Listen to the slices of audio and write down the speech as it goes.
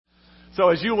So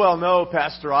as you well know,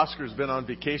 Pastor Oscar's been on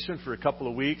vacation for a couple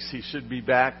of weeks. He should be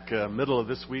back middle of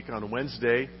this week on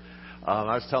Wednesday.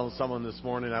 I was telling someone this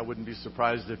morning I wouldn't be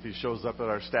surprised if he shows up at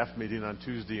our staff meeting on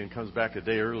Tuesday and comes back a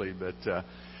day early. But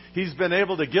he's been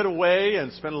able to get away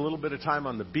and spend a little bit of time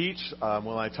on the beach.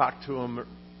 When I talked to him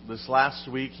this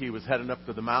last week, he was heading up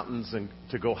to the mountains and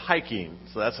to go hiking.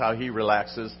 So that's how he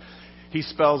relaxes. He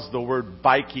spells the word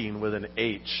biking with an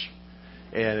H,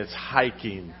 and it's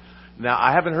hiking. Now,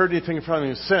 I haven't heard anything from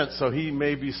him since, so he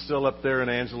may be still up there in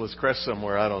Angeles Crest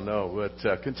somewhere. I don't know.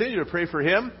 But continue to pray for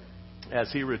him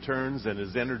as he returns and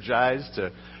is energized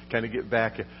to kind of get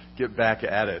back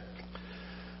at it.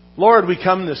 Lord, we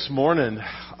come this morning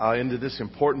into this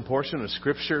important portion of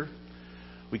Scripture.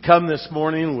 We come this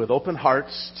morning with open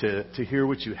hearts to hear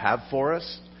what you have for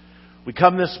us. We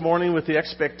come this morning with the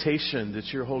expectation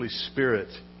that your Holy Spirit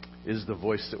is the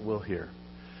voice that we'll hear.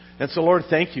 And so, Lord,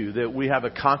 thank you that we have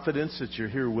a confidence that you're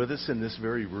here with us in this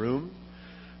very room.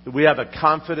 That we have a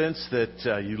confidence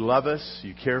that you love us,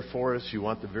 you care for us, you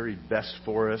want the very best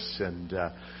for us. And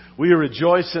we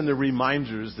rejoice in the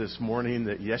reminders this morning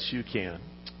that, yes, you can.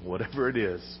 Whatever it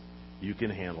is, you can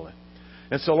handle it.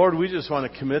 And so, Lord, we just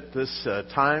want to commit this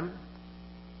time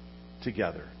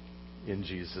together in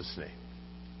Jesus'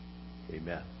 name.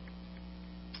 Amen.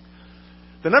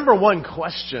 The number one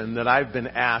question that I've been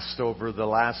asked over the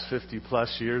last 50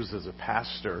 plus years as a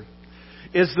pastor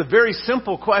is the very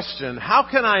simple question, how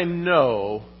can I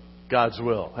know God's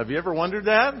will? Have you ever wondered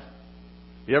that?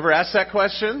 You ever asked that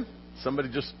question?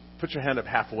 Somebody just put your hand up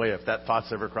halfway if that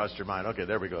thought's ever crossed your mind. Okay,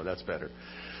 there we go. That's better.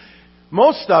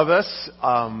 Most of us,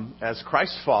 as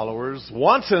Christ followers,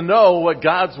 want to know what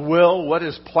God's will, what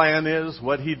His plan is,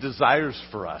 what He desires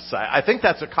for us. I think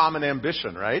that's a common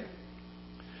ambition, right?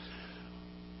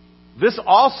 This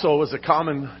also is a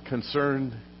common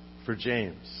concern for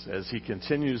James as he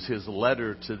continues his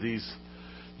letter to these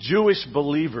Jewish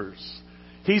believers.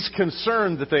 He's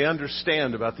concerned that they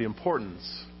understand about the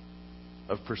importance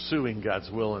of pursuing God's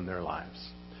will in their lives.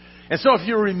 And so if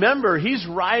you remember, he's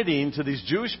writing to these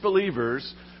Jewish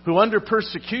believers who under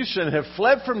persecution have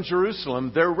fled from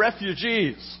Jerusalem. They're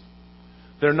refugees.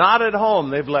 They're not at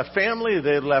home. They've left family,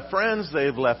 they've left friends,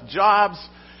 they've left jobs,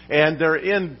 and they're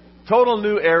in total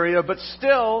new area, but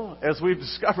still, as we've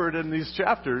discovered in these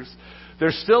chapters,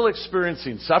 they're still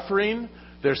experiencing suffering.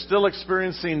 They're still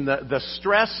experiencing the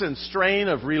stress and strain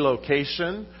of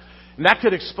relocation. And that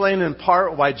could explain in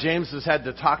part why James has had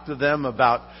to talk to them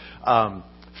about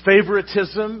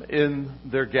favoritism in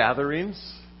their gatherings.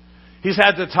 He's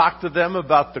had to talk to them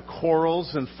about the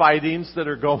quarrels and fightings that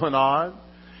are going on.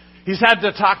 He's had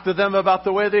to talk to them about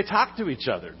the way they talk to each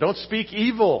other. Don't speak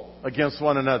evil against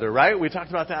one another, right? We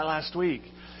talked about that last week.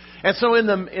 And so in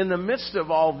the midst of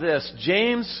all this,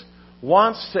 James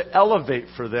wants to elevate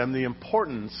for them the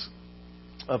importance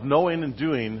of knowing and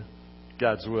doing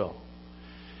God's will.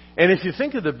 And if you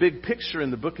think of the big picture in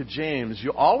the book of James,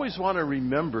 you always want to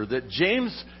remember that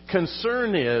James'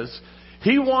 concern is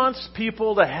he wants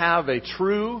people to have a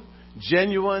true,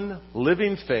 genuine,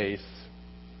 living faith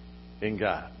in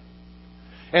God.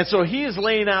 And so he is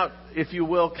laying out, if you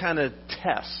will, kind of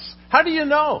tests. How do you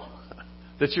know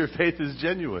that your faith is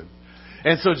genuine?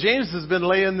 And so James has been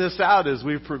laying this out as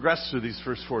we've progressed through these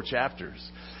first 4 chapters.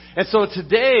 And so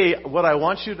today, what I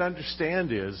want you to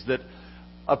understand is that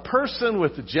a person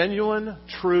with genuine,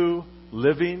 true,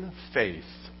 living faith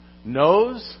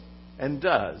knows and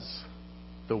does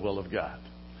the will of God.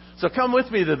 So come with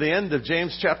me to the end of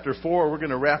James chapter 4. We're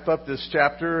going to wrap up this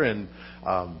chapter and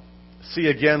see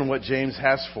again what James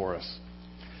has for us.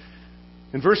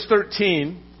 In verses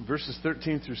 13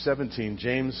 through 17,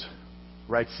 James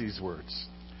writes these words.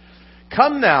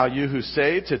 Come now, you who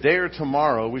say, today or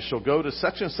tomorrow we shall go to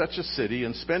such and such a city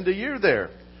and spend a year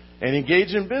there and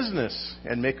engage in business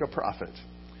and make a profit.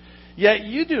 Yet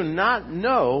you do not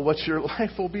know what your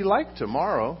life will be like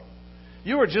tomorrow.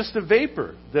 You are just a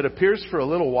vapor that appears for a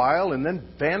little while and then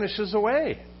vanishes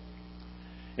away.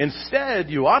 Instead,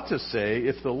 you ought to say,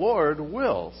 if the Lord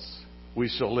wills, we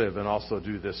shall live and also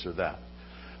do this or that.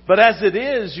 But as it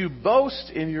is, you boast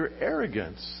in your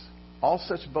arrogance. All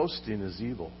such boasting is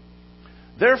evil.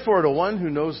 Therefore, to one who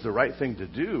knows the right thing to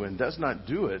do and does not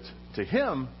do it, to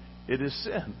him it is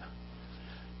sin.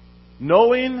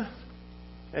 Knowing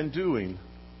and doing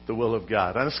the will of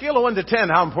God. On a scale of 1 to 10,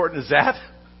 how important is that?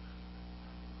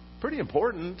 Pretty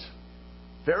important.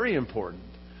 Very important.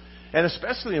 And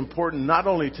especially important not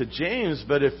only to James,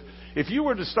 but if you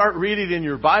were to start reading in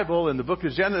your Bible in the book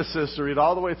of Genesis or read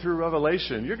all the way through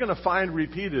Revelation, you're going to find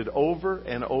repeated over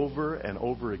and over and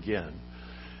over again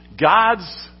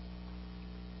God's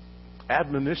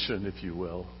admonition, if you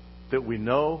will, that we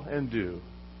know and do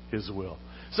His will.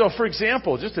 So, for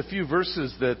example, just a few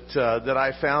verses that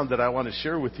I found that I want to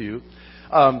share with you.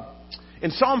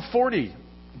 In Psalm 40,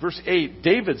 verse 8,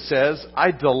 David says,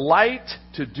 I delight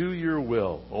to do your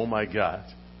will, oh my God.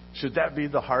 Should that be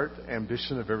the heart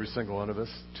ambition of every single one of us?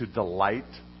 To delight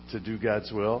to do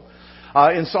God's will?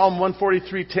 In Psalm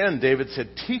 143:10, David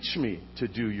said, teach me to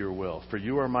do your will, for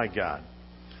you are my God.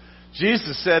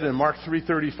 Jesus said in Mark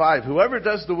 3:35, whoever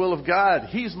does the will of God,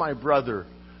 he's my brother,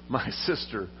 my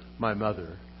sister, my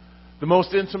mother. The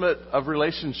most intimate of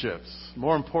relationships,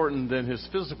 more important than his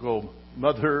physical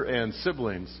mother and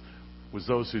siblings, was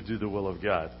those who do the will of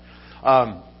God.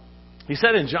 He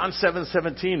said in John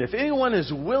 7:17, if anyone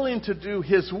is willing to do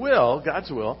His will,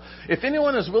 God's will, if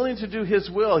anyone is willing to do His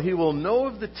will, he will know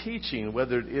of the teaching,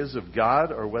 whether it is of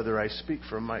God or whether I speak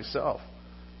from myself.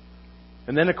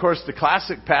 And then, of course, the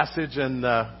classic passage in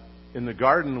the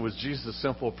garden was Jesus'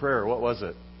 simple prayer. What was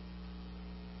it?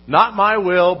 Not my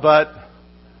will, but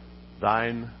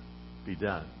thine be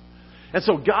done. And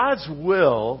so God's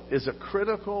will is a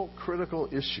critical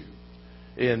issue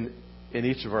in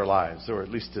each of our lives, or at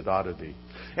least it ought to be.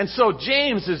 And so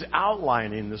James is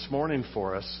outlining this morning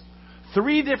for us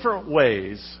 3 different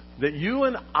ways that you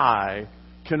and I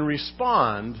can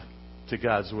respond to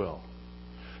God's will.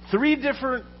 3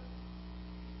 different,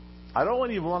 I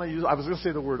don't even want to use, I was going to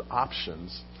say the word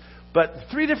options, but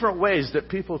 3 different ways that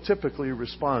people typically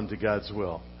respond to God's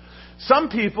will. Some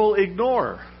people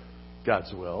ignore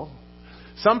God's will.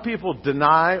 Some people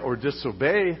deny or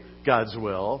disobey God's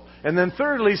will. And then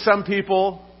thirdly, some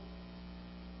people,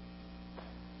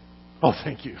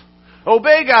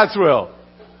 obey God's will.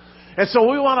 And so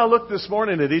we want to look this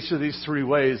morning at each of these 3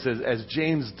 ways as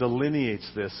James delineates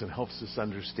this and helps us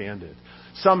understand it.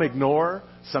 Some ignore,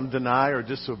 some deny or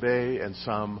disobey, and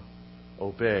some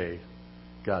obey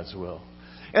God's will.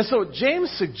 And so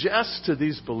James suggests to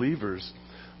these believers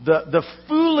the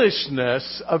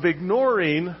foolishness of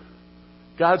ignoring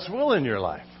God's will in your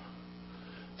life.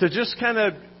 To just kind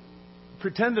of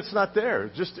pretend it's not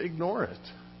there. Just ignore it.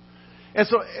 And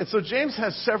so James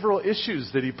has several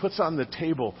issues that he puts on the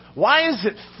table. Why is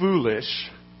it foolish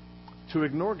to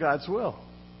ignore God's will?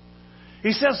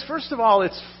 He says, first of all,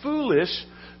 it's foolish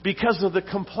because of the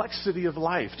complexity of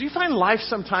life. Do you find life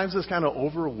sometimes is kind of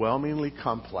overwhelmingly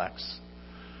complex?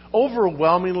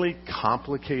 Overwhelmingly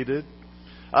complicated?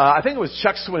 I think it was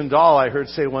Chuck Swindoll I heard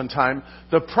say one time,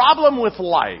 the problem with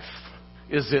life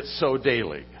is it's so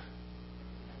daily.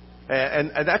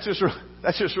 And that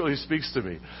just really speaks to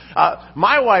me.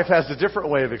 My wife has a different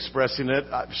way of expressing it.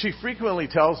 She frequently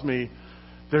tells me,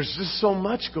 there's just so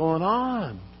much going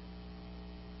on.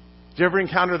 Do you ever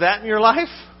encounter that in your life?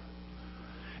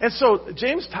 And so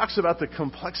James talks about the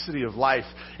complexity of life.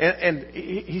 And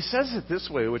he says it this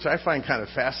way, which I find kind of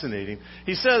fascinating.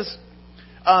 He says,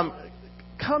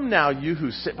 come now, you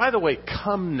who sit. By the way,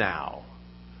 come now.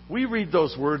 We read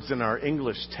those words in our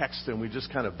English text and we just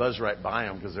kind of buzz right by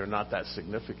them because they're not that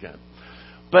significant.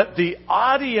 But the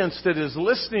audience that is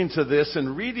listening to this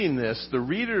and reading this, the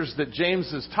readers that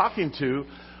James is talking to,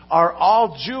 are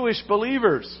all Jewish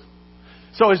believers.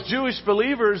 So as Jewish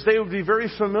believers, they would be very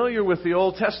familiar with the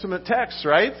Old Testament text,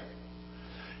 right?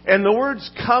 And the words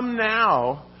come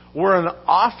now were an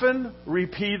often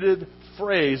repeated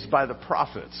phrase by the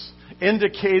prophets.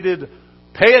 Indicated,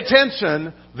 pay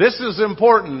attention, this is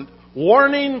important,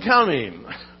 warning coming.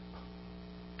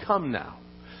 Come now.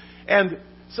 And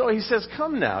so he says,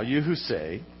 come now, you who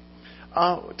say,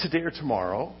 today or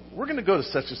tomorrow, we're going to go to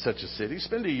such and such a city,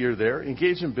 spend a year there,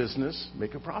 engage in business,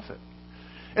 make a profit.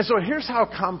 And so here's how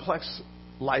complex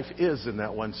life is in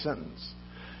that one sentence.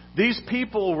 These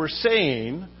people were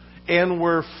saying and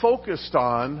were focused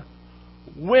on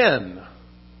when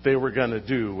they were going to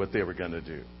do what they were going to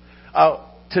do.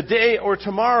 Today or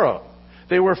tomorrow.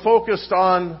 They were focused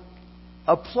on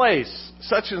a place,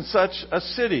 such and such a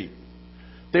city.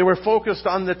 They were focused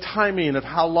on the timing of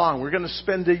how long. We're going to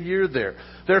spend a year there.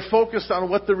 They're focused on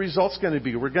what the result's going to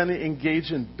be. We're going to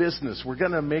engage in business. We're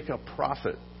going to make a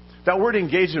profit. That word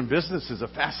engage in business is a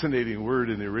fascinating word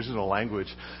in the original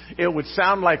language. It would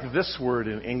sound like this word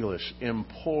in English,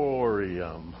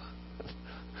 emporium.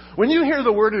 When you hear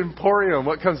the word emporium,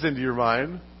 what comes into your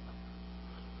mind?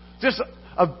 Just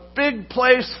a big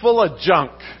place full of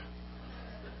junk.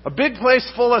 A big place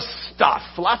full of stuff.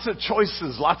 Lots of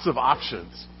choices, lots of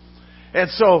options. And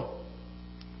so,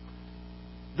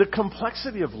 the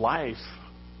complexity of life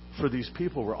for these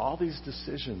people were all these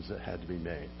decisions that had to be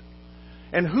made.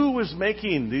 And who was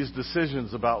making these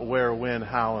decisions about where, when,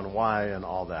 how, and why, and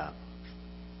all that?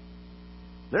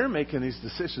 They're making these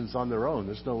decisions on their own.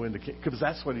 There's no indication, because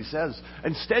that's what he says.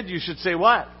 Instead, you should say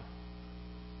what?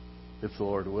 If the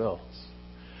Lord wills.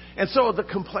 And so the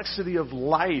complexity of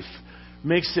life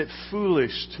makes it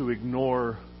foolish to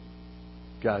ignore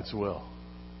God's will.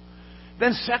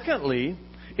 Then secondly,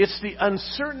 it's the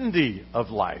uncertainty of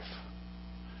life.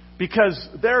 Because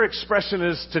their expression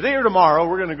is, today or tomorrow,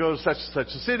 we're going to go to such and such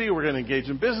a city, we're going to engage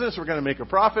in business, we're going to make a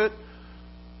profit.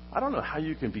 I don't know how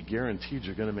you can be guaranteed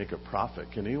you're going to make a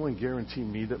profit. Can anyone guarantee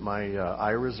me that my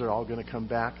IRAs are all going to come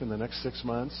back in the next 6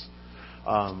 months?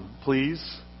 Please?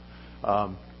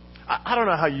 I don't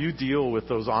know how you deal with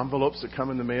those envelopes that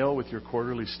come in the mail with your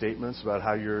quarterly statements about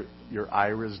how your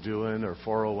IRA's doing or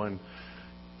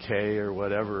 401k or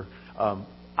whatever.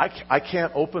 I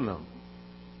can't open them.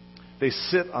 They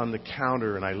sit on the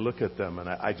counter and I look at them and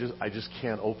I just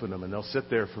can't open them. And they'll sit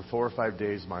there for 4 or 5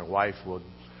 days. My wife will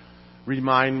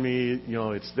remind me,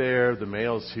 it's there, the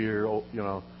mail's here,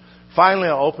 Finally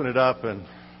I'll open it up and,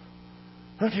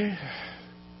 okay,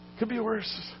 could be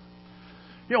worse.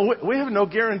 We have no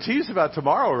guarantees about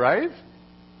tomorrow, right?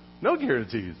 No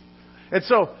guarantees. And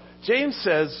so James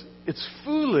says it's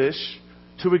foolish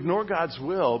to ignore God's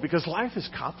will because life is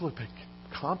complicated.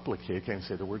 I can't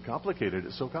say the word complicated.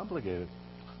 It's so complicated.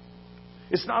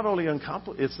 It's not only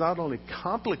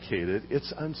complicated,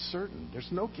 it's uncertain. There's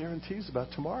no guarantees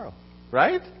about tomorrow,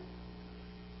 right?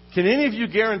 Can any of you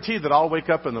guarantee that I'll wake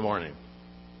up in the morning?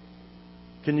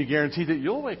 Can you guarantee that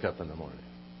you'll wake up in the morning?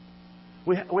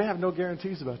 We have no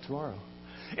guarantees about tomorrow.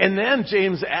 And then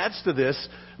James adds to this,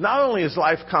 not only is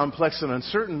life complex and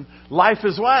uncertain, life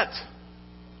is what?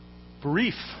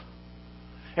 Brief.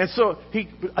 And so he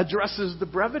addresses the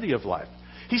brevity of life.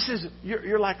 He says,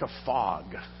 you're like a fog.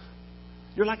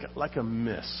 You're like a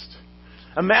mist.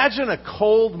 Imagine a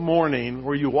cold morning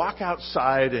where you walk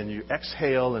outside and you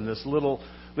exhale and this little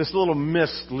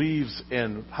mist leaves,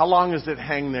 and how long does it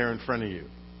hang there in front of you?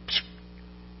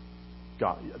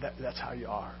 God, that's how you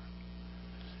are.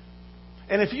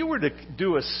 And if you were to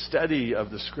do a study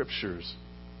of the Scriptures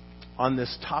on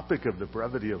this topic of the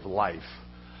brevity of life,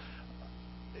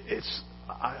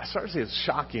 I start to say it's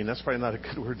shocking. That's probably not a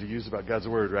good word to use about God's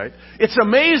Word, right? It's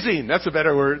amazing. That's a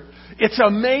better word. It's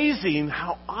amazing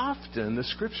how often the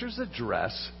Scriptures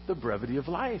address the brevity of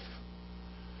life.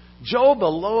 Job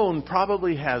alone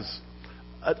probably has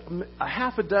a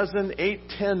half a dozen, 8,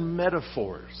 10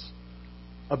 metaphors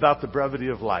about the brevity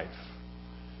of life.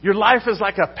 Your life is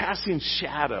like a passing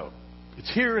shadow.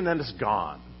 It's here and then it's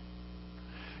gone.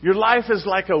 Your life is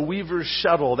like a weaver's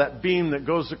shuttle, that beam that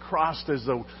goes across as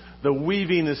the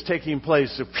weaving is taking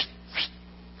place.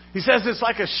 He says it's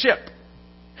like a ship,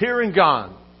 here and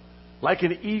gone, like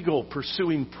an eagle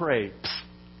pursuing prey.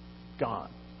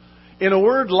 Gone. In a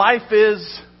word, life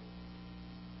is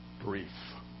brief.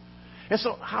 And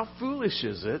so how foolish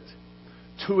is it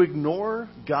to ignore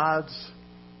God's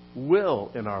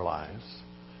will in our lives?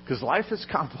 Because life is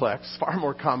complex, far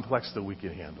more complex than we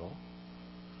can handle.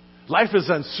 Life is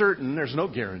uncertain. There's no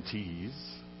guarantees.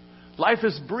 Life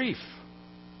is brief.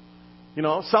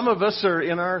 Some of us are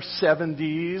in our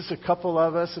 70s. A couple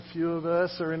of us, a few of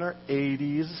us are in our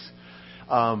 80s.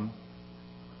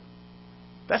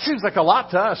 That seems like a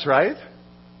lot to us, right?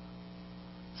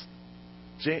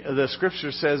 The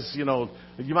Scripture says, you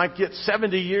might get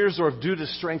 70 years or due to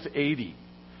strength 80.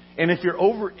 And if you're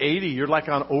over 80, you're like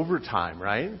on overtime,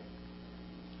 right?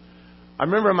 I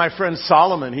remember my friend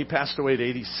Solomon, he passed away at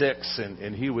 86,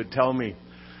 and he would tell me,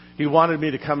 he wanted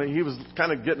me to come in. He was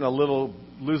kind of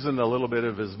losing a little bit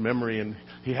of his memory, and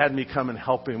he had me come and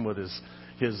help him with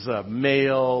his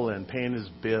mail and paying his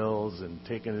bills and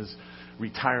taking his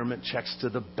retirement checks to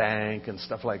the bank and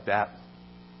stuff like that.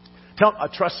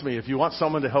 Trust me, if you want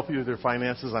someone to help you with your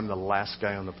finances, I'm the last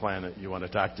guy on the planet you want to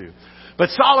talk to. But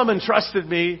Solomon trusted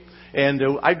me, and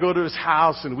I'd go to his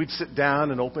house, and we'd sit down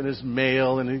and open his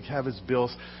mail, and he'd have his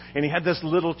bills. And he had this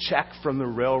little check from the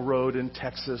railroad in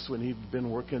Texas when he'd been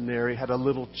working there. He had a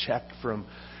little check from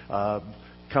a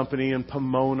company in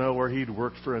Pomona where he'd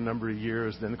worked for a number of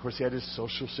years. Then, of course, he had his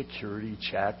Social Security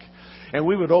check. And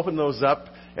we would open those up.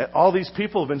 All these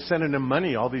people have been sending him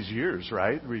money all these years,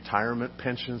 right? Retirement,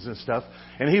 pensions and stuff.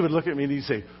 And he would look at me and he'd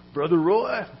say, Brother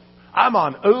Roy, I'm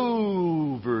on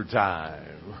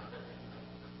overtime.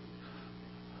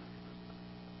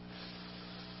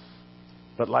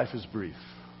 But life is brief.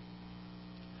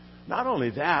 Not only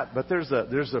that, but there's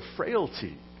a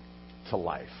frailty to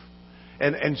life.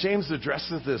 And James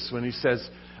addresses this when he says,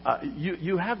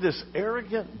 you have this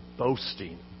arrogant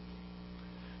boasting.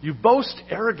 You boast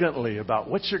arrogantly about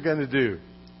what you're going to do.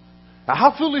 Now,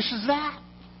 how foolish is that?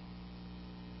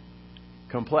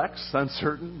 Complex,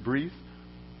 uncertain, brief.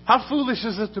 How foolish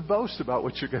is it to boast about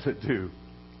what you're going to do?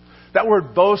 That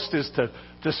word boast is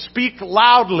to speak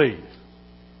loudly.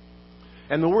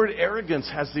 And the word arrogance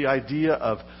has the idea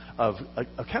of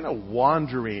a kind of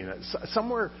wandering.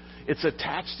 Somewhere it's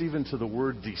attached even to the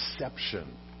word deception.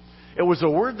 It was a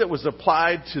word that was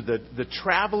applied to the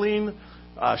traveling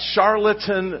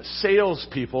charlatan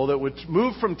salespeople that would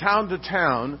move from town to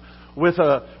town with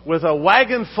a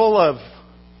wagon full of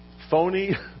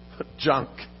phony junk,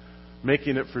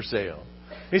 making it for sale.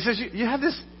 He says, you have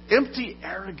this empty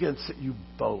arrogance that you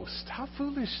boast. How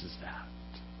foolish is that?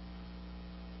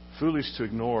 Foolish to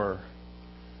ignore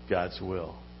God's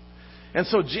will. And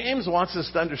so James wants us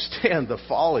to understand the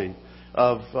folly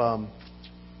of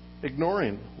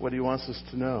ignoring what he wants us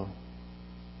to know.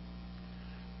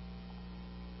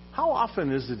 How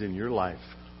often is it in your life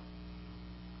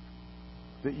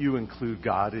that you include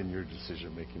God in your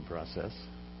decision-making process?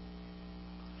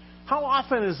 How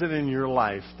often is it in your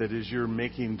life that as you're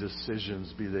making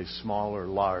decisions, be they small or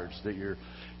large, that you're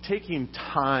taking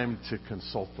time to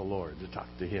consult the Lord, to talk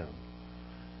to Him?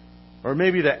 Or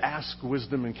maybe to ask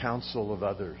wisdom and counsel of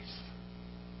others?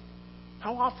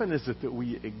 How often is it that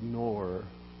we ignore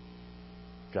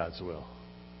God's will?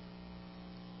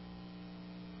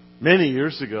 Many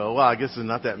years ago, well, I guess there's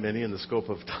not that many in the scope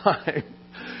of time,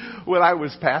 when I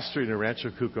was pastoring in Rancho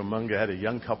Cucamonga, I had a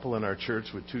young couple in our church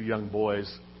with 2 young boys.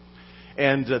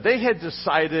 And they had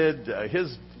decided,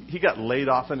 he got laid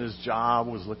off in his job,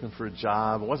 was looking for a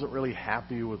job, wasn't really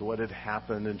happy with what had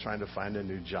happened and trying to find a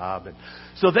new job. And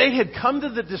so they had come to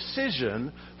the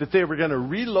decision that they were going to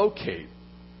relocate,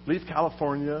 leave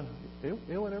California.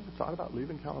 Anyone ever thought about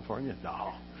leaving California?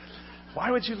 No.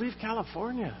 Why would you leave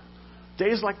California?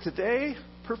 Days like today,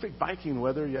 perfect biking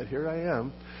weather, yet here I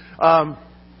am.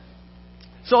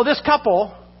 So this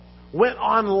couple went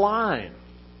online.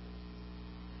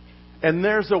 And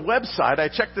there's a website. I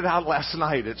checked it out last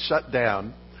night. It shut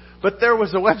down. But there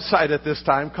was a website at this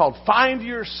time called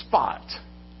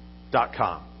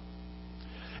FindYourSpot.com.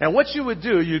 And what you would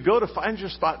do, you'd go to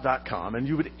FindYourSpot.com and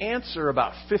you would answer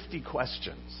about 50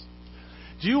 questions.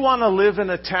 Do you want to live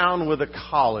in a town with a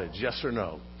college? Yes or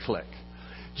no? Click.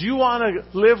 Do you want to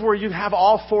live where you have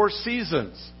all 4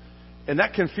 seasons? And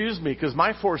that confused me because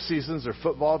my 4 seasons are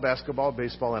football, basketball,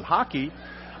 baseball, and hockey.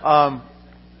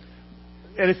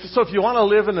 And if you want to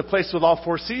live in a place with all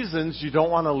 4 seasons, you don't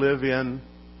want to live in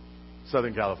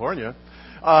Southern California.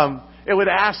 It would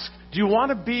ask, do you want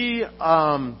to be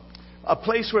a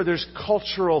place where there's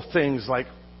cultural things like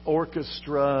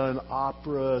orchestra and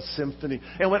opera, symphony?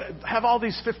 And would have all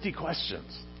these 50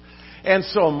 questions. And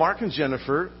so Mark and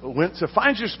Jennifer went to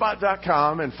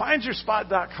FindYourSpot.com, and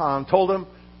FindYourSpot.com told them,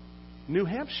 New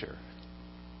Hampshire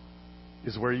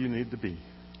is where you need to be.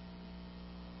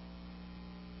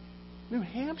 New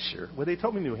Hampshire? When they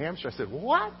told me New Hampshire, I said,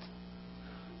 what?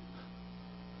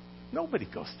 Nobody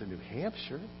goes to New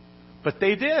Hampshire. But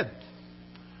they did.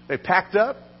 They packed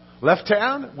up, left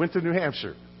town, went to New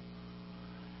Hampshire.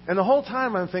 And the whole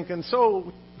time I'm thinking,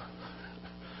 so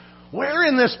where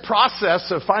in this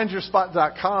process of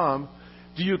FindYourSpot.com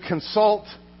do you consult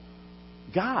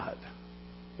God?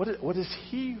 What does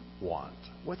He want?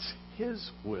 What's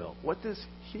His will? What does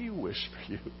He wish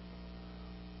for you?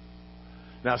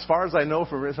 Now, as far as I know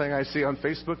from everything I see on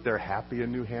Facebook, they're happy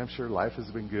in New Hampshire. Life has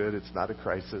been good. It's not a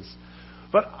crisis.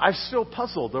 But I've still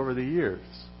puzzled over the years.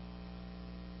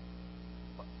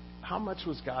 How much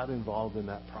was God involved in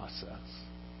that process?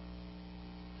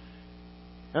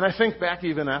 And I think back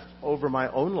even over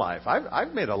my own life.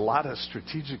 I've made a lot of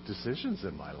strategic decisions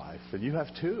in my life, and you have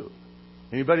too.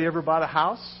 Anybody ever bought a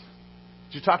house?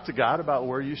 Did you talk to God about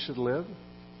where you should live?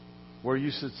 Where you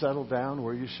should settle down?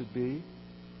 Where you should be?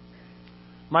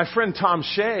 My friend Tom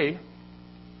Shea,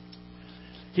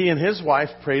 he and his wife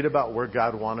prayed about where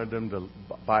God wanted them to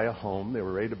buy a home. They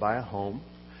were ready to buy a home.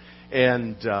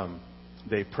 And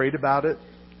they prayed about it.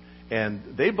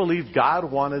 And they believed God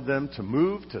wanted them to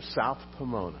move to South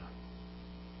Pomona.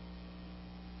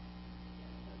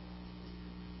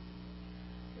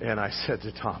 And I said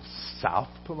to Tom, South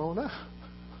Pomona?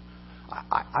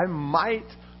 I might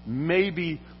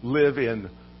maybe live in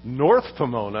North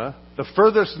Pomona, the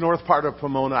furthest north part of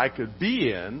Pomona I could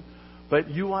be in, but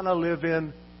you want to live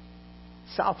in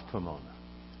South Pomona.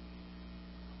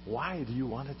 Why do you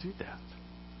want to do that?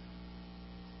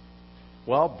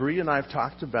 Well, Bree and I have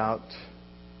talked about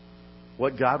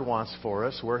what God wants for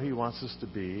us, where He wants us to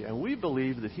be, and we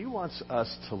believe that He wants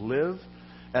us to live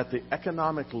at the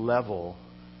economic level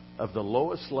of the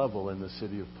lowest level in the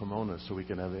city of Pomona so we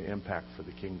can have an impact for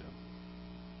the kingdom.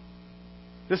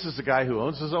 This is a guy who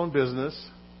owns his own business.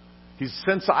 He's,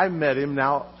 since I met him,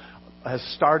 now has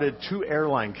started 2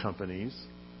 airline companies.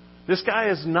 This guy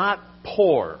is not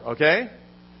poor, okay?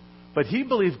 But he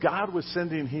believed God was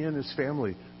sending he and his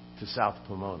family to South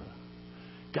Pomona.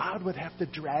 God would have to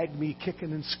drag me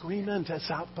kicking and screaming to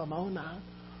South Pomona.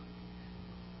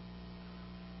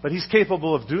 But He's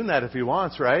capable of doing that if He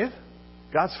wants, right?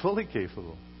 God's fully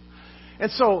capable.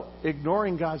 And so,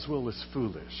 ignoring God's will is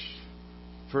foolish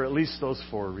for at least those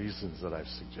 4 reasons that I've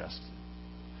suggested.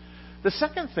 The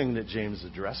second thing that James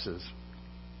addresses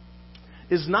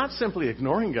is not simply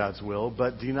ignoring God's will,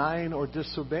 but denying or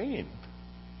disobeying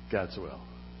God's will.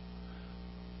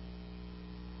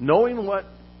 Knowing what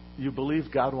you believe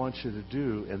God wants you to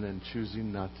do and then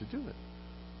choosing not to do it.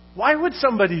 Why would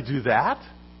somebody do that?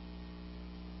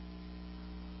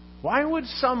 Why would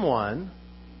someone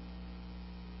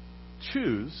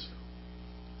choose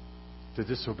to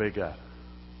disobey God?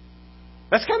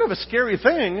 That's kind of a scary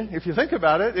thing if you think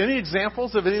about it. Any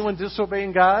examples of anyone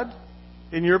disobeying God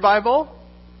in your Bible?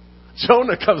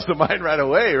 Jonah comes to mind right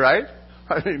away, right?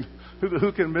 I mean,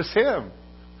 who can miss him?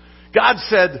 God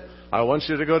said, I want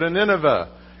you to go to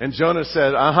Nineveh. And Jonah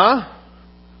said,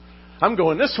 I'm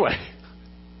going this way.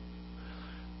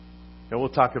 And we'll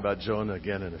talk about Jonah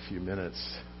again in a few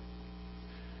minutes.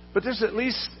 But there's at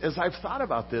least, as I've thought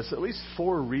about this, at least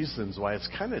 4 reasons why it's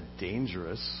kind of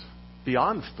dangerous,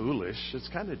 beyond foolish, it's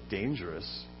kind of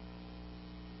dangerous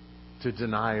to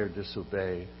deny or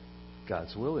disobey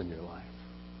God's will in your life.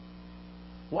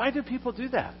 Why do people do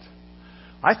that?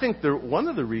 I think one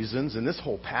of the reasons, and this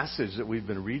whole passage that we've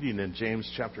been reading in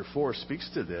James chapter 4 speaks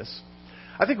to this,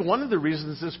 I think one of the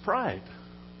reasons is pride.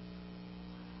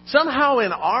 Somehow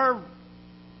in our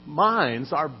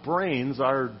minds, our brains,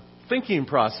 our thinking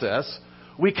process,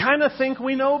 we kind of think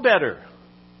we know better.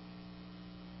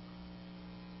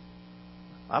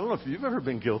 I don't know if you've ever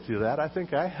been guilty of that. I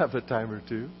think I have a time or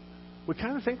two. We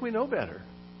kind of think we know better.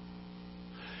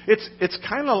 It's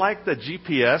kind of like the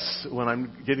GPS when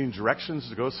I'm getting directions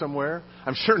to go somewhere.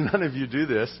 I'm sure none of you do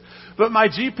this, but my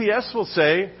GPS will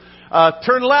say,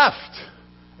 turn left,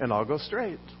 and I'll go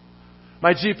straight.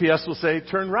 My GPS will say,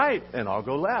 turn right, and I'll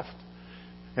go left.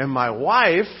 And my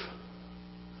wife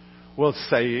will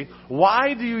say,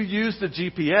 why do you use the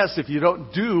GPS if you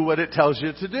don't do what it tells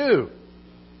you to do?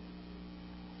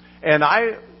 And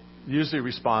I usually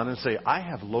respond and say, I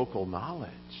have local knowledge.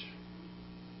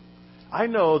 I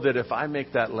know that if I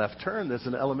make that left turn, there's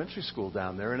an elementary school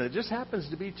down there, and it just happens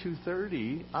to be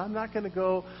 2:30. I'm not going to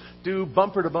go do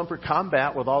bumper-to-bumper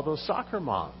combat with all those soccer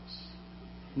moms.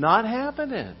 Not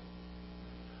happening.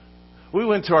 We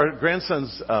went to our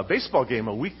grandson's baseball game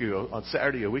a week ago, on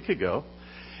Saturday a week ago,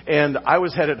 and I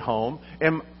was headed home,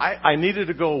 and I needed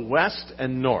to go west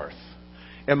and north.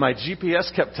 And my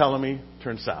GPS kept telling me,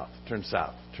 turn south, turn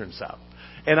south, turn south.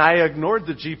 And I ignored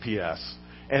the GPS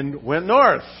and went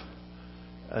north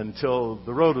until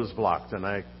the road was blocked and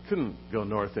I couldn't go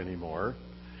north anymore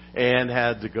and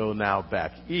had to go now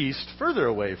back east, further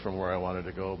away from where I wanted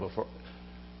to go before.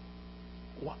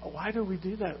 Why do we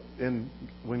do that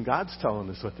when God's telling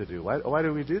us what to do? Why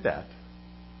do we do that?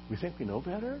 We think we know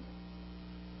better?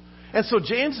 And so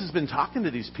James has been talking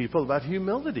to these people about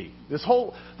humility. This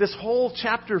whole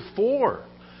chapter 4.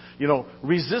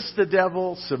 Resist the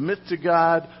devil, submit to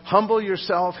God, humble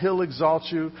yourself, He'll exalt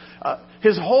you.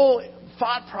 His whole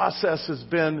thought process has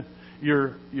been,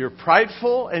 you're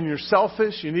prideful and you're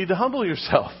selfish, you need to humble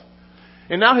yourself.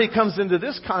 And now he comes into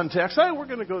this context, we're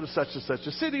going to go to such and such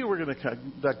a city, we're going to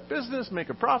conduct business, make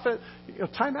a profit.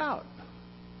 Time out.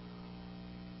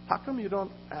 How come you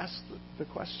don't ask the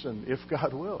question, if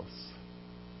God wills,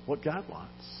 what God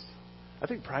wants? I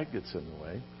think pride gets in the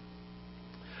way.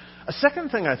 A second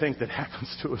thing I think that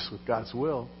happens to us with God's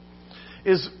will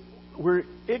is we're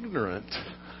ignorant.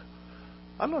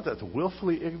 I don't know if that's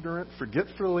willfully ignorant,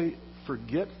 forgetfully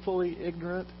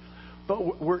ignorant,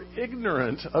 but we're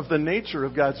ignorant of the nature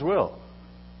of God's will.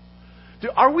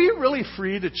 Are we really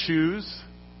free to choose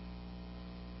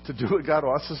to do what God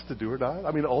wants us to do or not?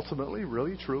 I mean, ultimately,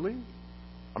 really, truly?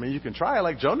 I mean, you can try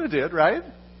like Jonah did, right?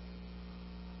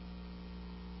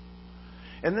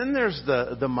 And then there's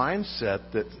the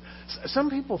mindset that some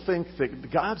people think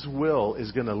that God's will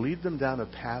is going to lead them down a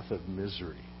path of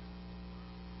misery.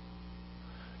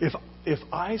 If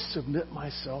I submit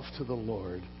myself to the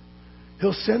Lord,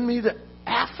 He'll send me to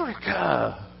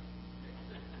Africa.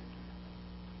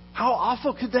 How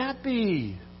awful could that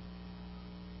be?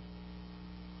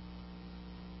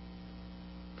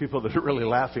 People that are really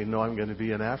laughing know I'm going to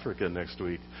be in Africa next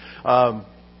week. But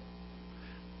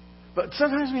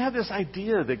sometimes we have this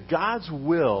idea that God's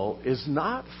will is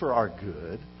not for our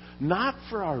good, not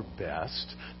for our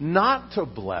best, not to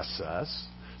bless us.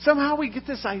 Somehow we get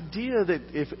this idea that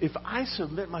if I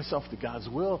submit myself to God's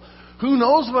will, who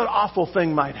knows what awful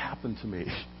thing might happen to me?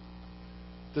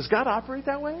 Does God operate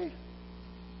that way?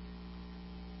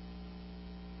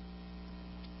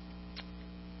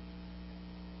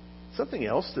 something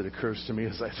else that occurs to me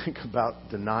as I think about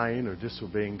denying or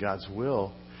disobeying God's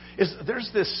will is there's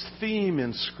this theme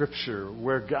in Scripture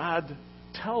where God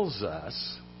tells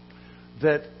us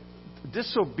that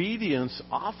disobedience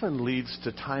often leads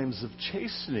to times of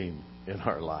chastening in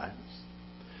our lives.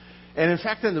 And in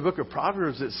fact, in the book of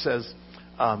Proverbs, it says,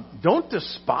 don't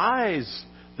despise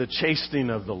the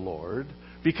chastening of the Lord,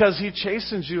 because He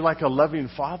chastens you like a loving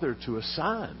father to a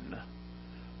son.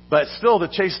 But still, the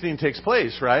chastening takes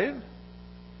place, right?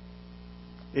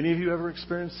 Any of you ever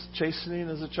experienced chastening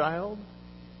as a child?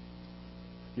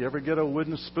 You ever get a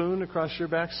wooden spoon across your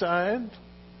backside?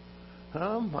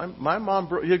 Huh? My mom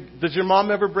did your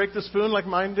mom ever break the spoon like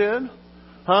mine did?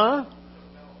 Huh?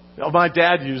 Oh, my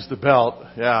dad used the belt.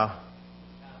 Yeah.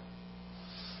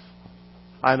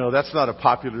 I know that's not a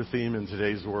popular theme in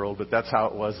today's world, but that's how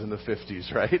it was in the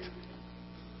 50s, right?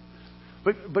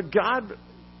 But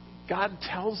God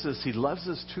tells us He loves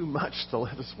us too much to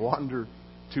let us wander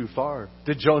too far.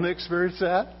 Did Jonah experience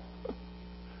that?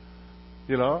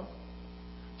 You know?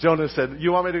 Jonah said,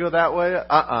 you want me to go that way?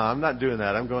 I'm not doing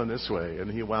that. I'm going this way.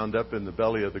 And he wound up in the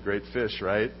belly of the great fish,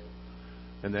 right?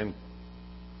 And then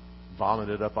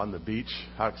vomited up on the beach.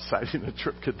 How exciting a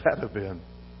trip could that have been?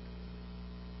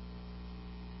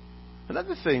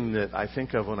 Another thing that I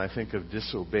think of when I think of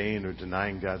disobeying or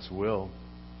denying God's will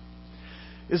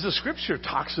is the Scripture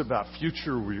talks about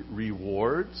future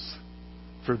rewards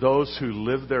for those who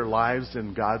live their lives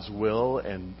in God's will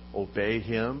and obey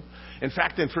Him. In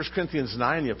fact, in 1 Corinthians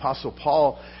 9, the Apostle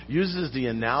Paul uses the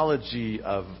analogy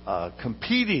of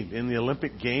competing in the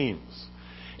Olympic Games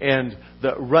and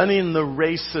running the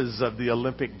races of the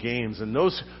Olympic Games. And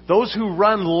those who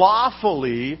run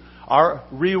lawfully are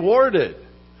rewarded.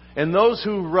 And those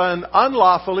who run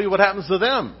unlawfully, what happens to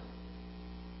them?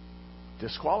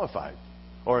 Disqualified.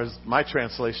 Or as my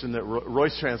translation, that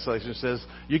Roy's translation says,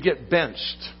 you get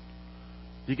benched.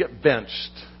 You get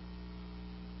benched.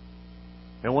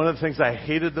 And one of the things I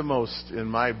hated the most in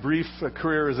my brief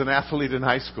career as an athlete in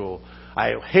high school,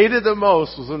 I hated the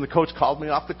most was when the coach called me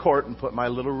off the court and put my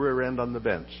little rear end on the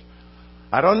bench.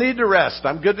 I don't need to rest.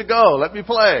 I'm good to go. Let me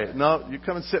play. No, you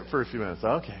come and sit for a few minutes.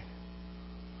 Okay.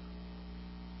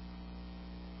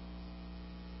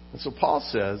 And so Paul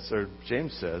says, or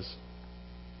James says,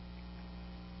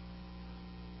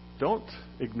 don't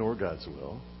ignore God's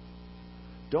will.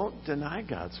 Don't deny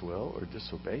God's will or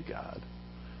disobey God.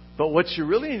 But what you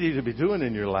really need to be doing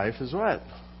in your life is what?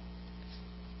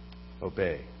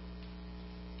 Obey.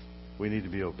 We need to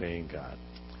be obeying God.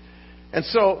 And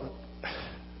so,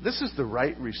 this is the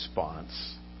right response.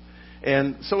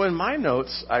 And so in my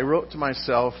notes, I wrote to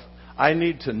myself, I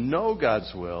need to know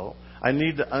God's will, I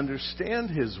need to understand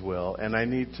His will, and I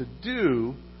need to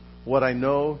do what I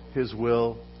know His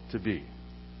will to be.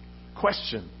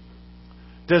 Question.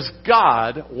 Does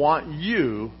God want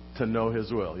you to know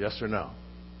His will? Yes or no?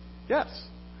 Yes.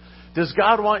 Does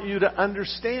God want you to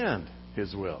understand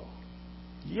His will?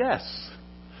 Yes.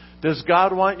 Does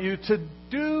God want you to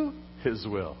do His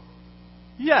will?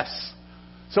 Yes.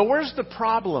 So where's the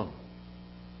problem?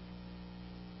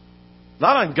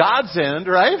 Not on God's end,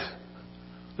 right?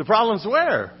 The problem's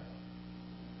where?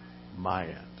 My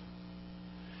end.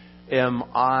 Am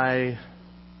I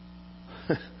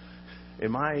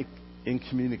in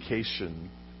communication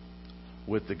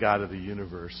with the God of the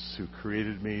universe who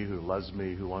created me, who loves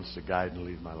me, who wants to guide and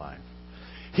lead my life?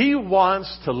 He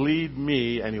wants to lead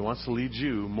me, and He wants to lead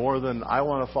you more than I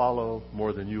want to follow,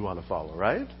 more than you want to follow,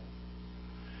 right?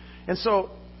 And so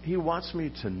He wants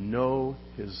me to know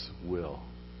His will.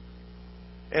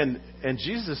 And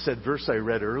Jesus said, verse I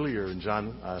read earlier in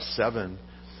John 7,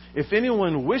 if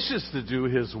anyone wishes to do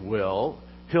His will,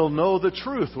 he'll know the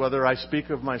truth, whether I speak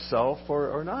of myself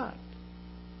or not.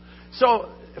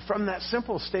 So, from that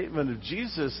simple statement of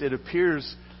Jesus, it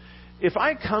appears if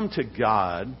I come to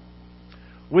God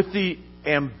with the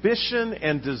ambition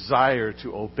and desire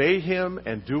to obey Him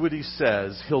and do what He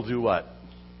says, He'll do what?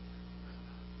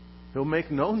 He'll make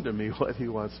known to me what He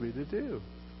wants me to do.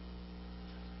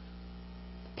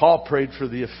 Paul prayed for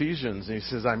the Ephesians, and he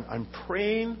says, I'm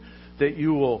praying that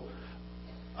you will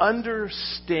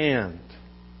understand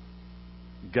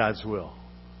God's will.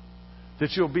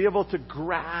 That you'll be able to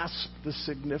grasp the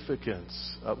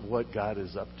significance of what God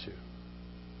is up to.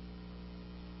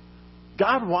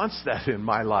 God wants that in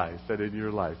my life and in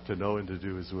your life, to know and to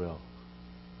do His will.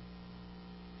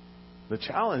 The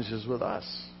challenge is with us.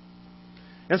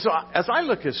 And so as I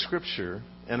look at Scripture,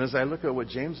 and as I look at what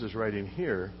James is writing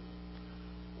here,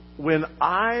 when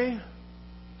I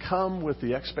come with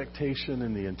the expectation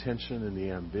and the intention and the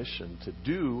ambition to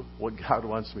do what God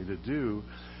wants me to do,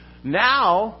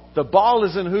 now the ball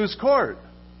is in whose court?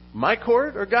 My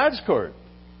court or God's court?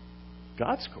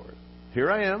 God's court.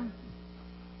 Here I am.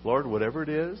 Lord, whatever it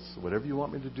is, whatever you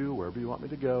want me to do, wherever you want me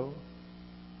to go,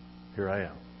 here I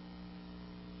am.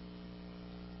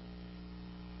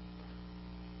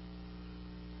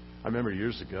 I remember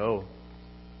years ago,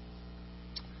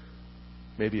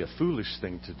 maybe a foolish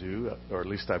thing to do, or at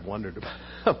least I've wondered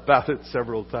about it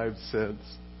several times since.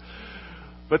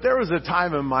 But there was a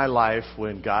time in my life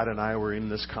when God and I were in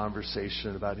this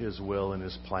conversation about His will and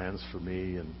His plans for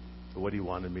me and what He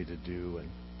wanted me to do.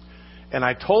 And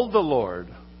I told the Lord,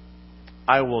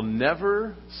 I will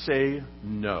never say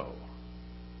no.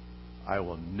 I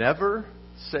will never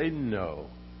say no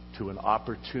to an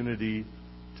opportunity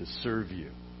to serve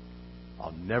you.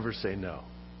 I'll never say no.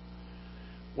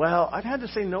 Well, I've had to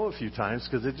say no a few times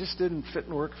because it just didn't fit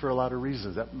and work for a lot of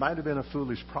reasons. That might have been a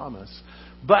foolish promise.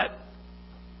 But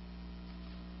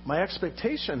my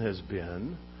expectation has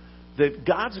been that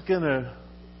God's going to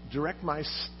direct my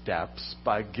steps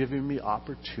by giving me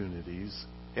opportunities.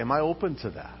 Am I open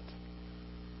to that?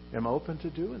 Am I open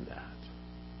to doing that?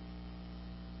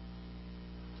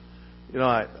 You know,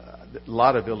 a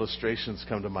lot of illustrations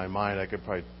come to my mind. I could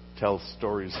probably tell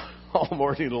stories all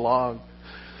morning long.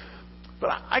 But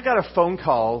I got a phone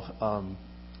call,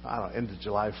 I don't know, end of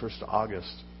July, 1st of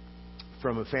August,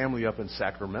 from a family up in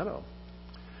Sacramento.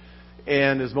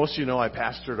 And as most of you know, I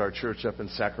pastored our church up in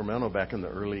Sacramento back in the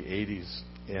early 80s.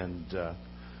 And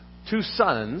two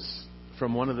sons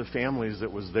from one of the families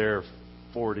that was there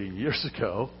 40 years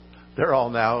ago, they're all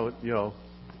now, you know,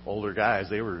 older guys.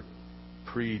 They were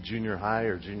pre-junior high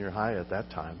or junior high at that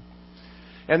time.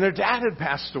 And their dad had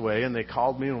passed away, and they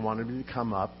called me and wanted me to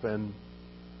come up and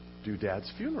do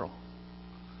Dad's funeral.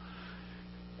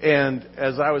 And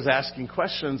as I was asking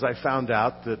questions, I found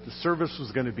out that the service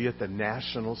was going to be at the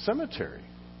National Cemetery.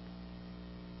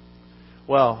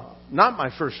 Well, not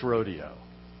my first rodeo.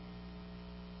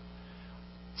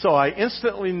 So I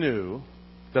instantly knew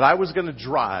that I was going to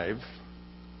drive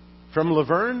from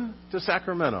Laverne to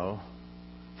Sacramento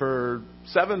for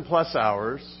 7+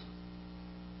 hours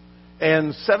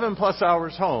and 7+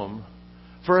 hours home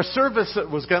for a service that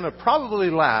was going to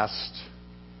probably last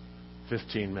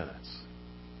 15 minutes.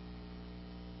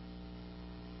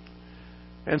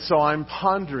 And so I'm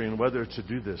pondering whether to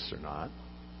do this or not.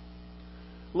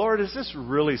 Lord, is this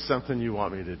really something you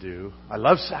want me to do? I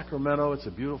love Sacramento. It's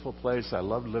a beautiful place. I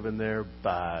love living there,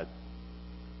 but...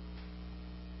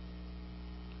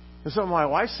 And so my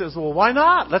wife says, well, why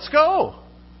not? Let's go.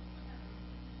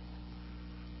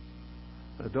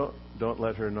 Don't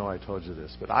let her know I told you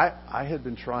this. But I had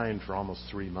been trying for almost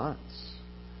 3 months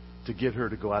to get her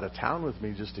to go out of town with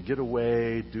me, just to get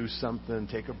away, do something,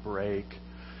 take a break.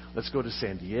 Let's go to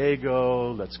San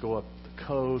Diego. Let's go up the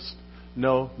coast.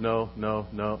 No.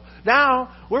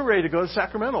 Now we're ready to go to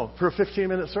Sacramento for a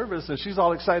 15-minute service, and she's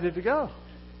all excited to go.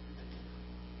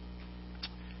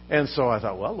 And so I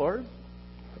thought, well, Lord,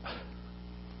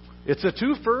 it's a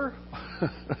twofer.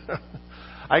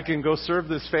 I can go serve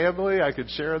this family. I could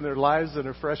share in their lives in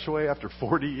a fresh way after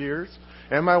 40 years.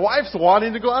 And my wife's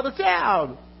wanting to go out of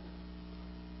town.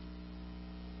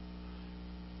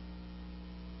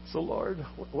 So, Lord,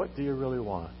 what do you really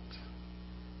want?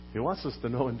 He wants us to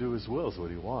know and do His will is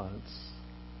what He wants.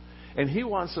 And He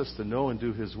wants us to know and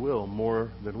do His will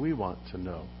more than we want to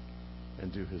know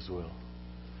and do His will.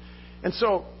 And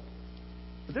so,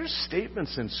 there's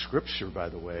statements in Scripture, by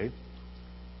the way,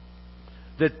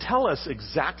 that tell us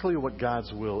exactly what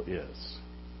God's will is.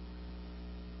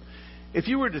 If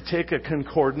you were to take a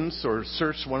concordance or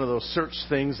search one of those search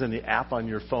things in the app on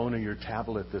your phone or your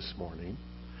tablet this morning,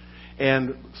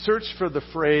 and search for the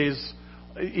phrase,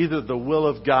 either the will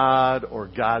of God or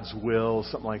God's will,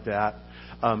 something like that,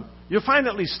 you'll find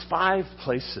at least 5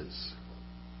 places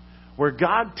where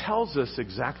God tells us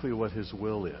exactly what His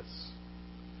will is.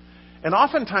 And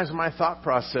oftentimes my thought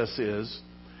process is,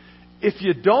 if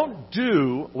you don't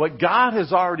do what God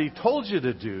has already told you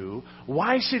to do,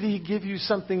 why should He give you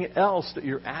something else that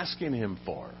you're asking Him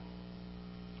for?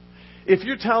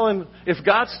 If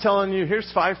God's telling you,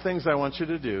 here's 5 things I want you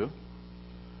to do,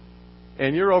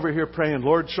 and you're over here praying,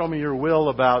 Lord, show me your will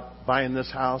about buying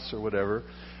this house or whatever,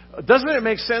 doesn't it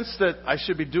make sense that I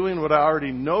should be doing what I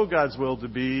already know God's will to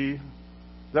be?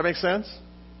 Does that make sense?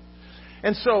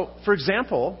 And so, for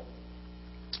example,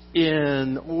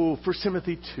 in 1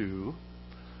 Timothy 2,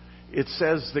 it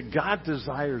says that God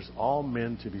desires all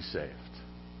men to be saved.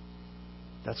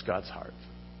 That's God's heart.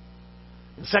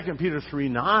 In 2 Peter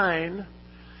 3:9,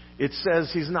 it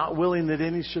says He's not willing that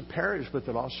any should perish, but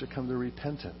that all should come to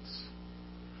repentance.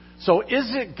 So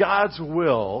is it God's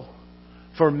will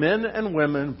for men and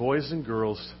women, boys and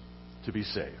girls, to be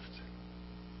saved?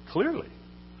 Clearly.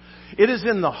 It is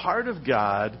in the heart of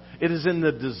God, it is in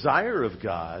the desire of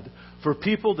God for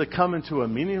people to come into a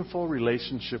meaningful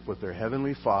relationship with their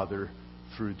Heavenly Father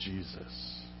through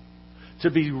Jesus.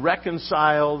 To be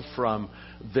reconciled from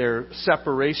their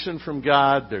separation from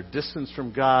God, their distance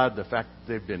from God, the fact that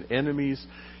they've been enemies.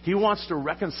 He wants to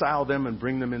reconcile them and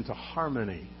bring them into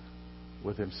harmony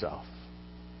with Himself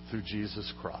through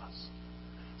Jesus' cross.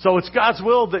 So it's God's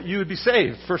will that you would be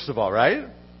saved, first of all, right?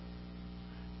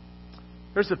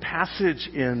 There's a passage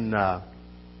in,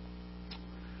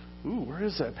 where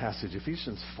is that passage?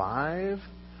 Ephesians 5,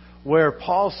 where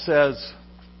Paul says,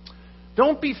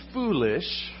 don't be foolish,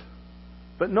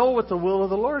 but know what the will of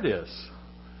the Lord is.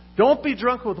 Don't be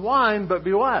drunk with wine, but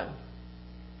be what?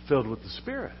 Filled with the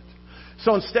Spirit.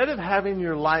 So instead of having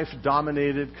your life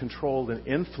dominated, controlled, and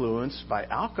influenced by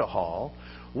alcohol,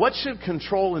 what should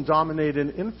control and dominate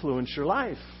and influence your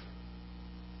life?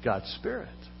 God's Spirit.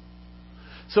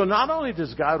 So not only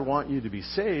does God want you to be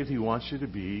saved, He wants you to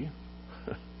be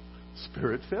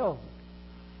Spirit-filled.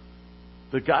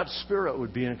 That God's Spirit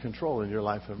would be in control in your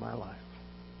life and my life.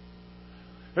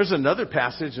 There's another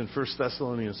passage in 1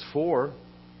 Thessalonians 4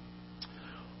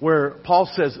 where Paul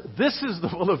says, this is the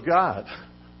will of God,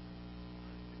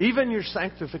 even your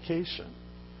sanctification,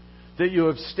 that you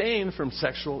abstain from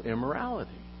sexual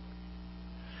immorality.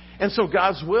 And so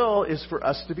God's will is for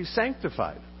us to be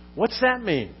sanctified. What's that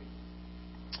mean?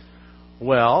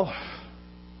 Well,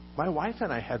 my wife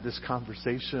and I had this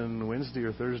conversation Wednesday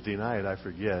or Thursday night, I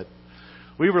forget.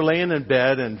 We were laying in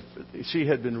bed, and she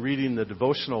had been reading the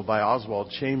devotional by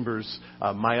Oswald Chambers,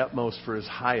 My Utmost for His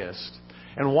Highest,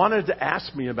 and wanted to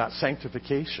ask me about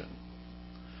sanctification.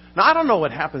 Now, I don't know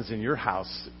what happens in your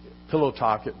house, pillow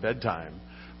talk at bedtime,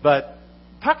 but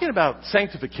talking about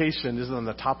sanctification isn't on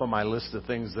the top of my list of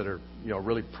things that are,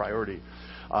 really priority.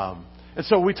 And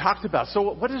so we talked about,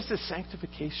 so what is this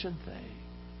sanctification thing?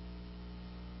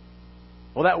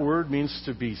 Well, that word means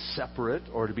to be separate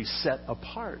or to be set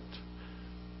apart.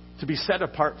 To be set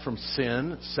apart from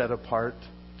sin, set apart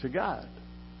to God.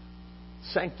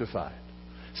 Sanctified.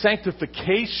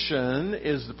 Sanctification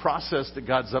is the process that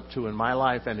God's up to in my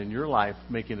life and in your life,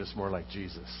 making us more like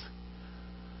Jesus.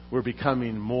 We're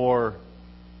becoming more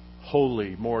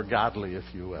holy, more godly, if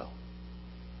you will.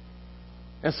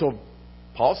 And so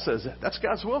Paul says that's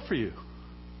God's will for you.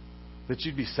 That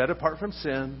you'd be set apart from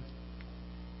sin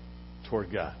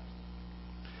toward God.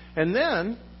 And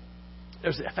then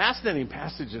there's a fascinating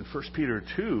passage in 1 Peter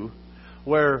 2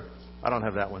 where, I don't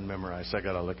have that one memorized, so I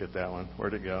got to look at that one.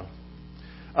 Where'd it go?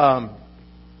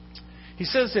 He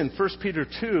says in 1 Peter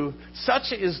 2,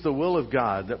 such is the will of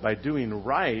God, that by doing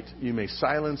right you may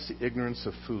silence the ignorance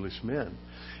of foolish men.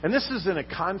 And this is in a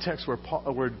context where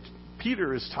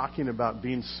Peter is talking about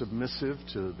being submissive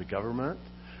to the government,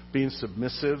 being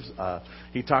submissive.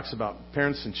 He talks about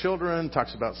parents and children,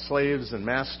 talks about slaves and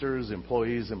masters,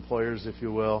 employees, employers, if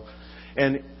you will.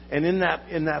 And in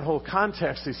that whole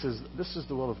context, he says, this is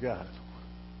the will of God.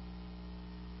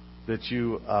 That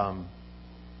you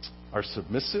are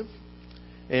submissive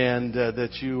and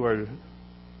that you're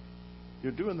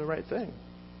doing the right thing.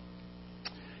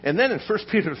 And then in 1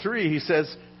 Peter 3, he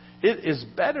says, it is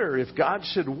better if God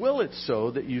should will it so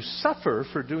that you suffer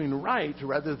for doing right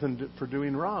rather than for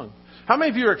doing wrong. How many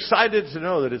of you are excited to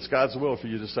know that it's God's will for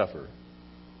you to suffer?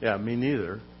 Yeah, me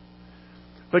neither.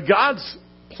 But God's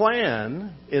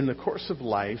plan in the course of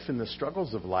life, in the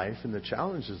struggles of life, in the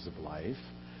challenges of life,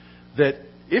 that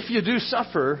if you do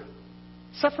suffer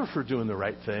for doing the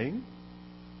right thing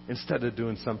instead of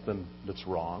doing something that's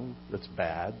wrong, that's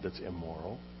bad, that's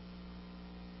immoral.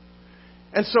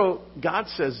 And so God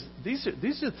says, these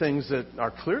are things that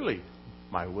are clearly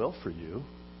my will for you.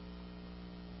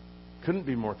 Couldn't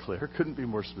be more clear, couldn't be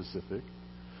more specific.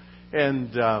 And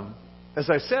as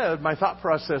I said, my thought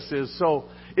process is, so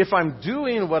if I'm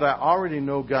doing what I already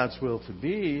know God's will to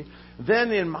be,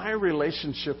 then in my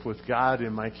relationship with God,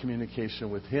 in my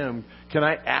communication with Him, can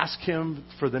I ask Him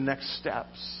for the next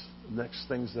steps, the next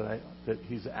things that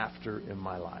He's after in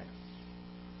my life?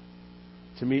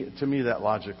 To me, that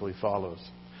logically follows.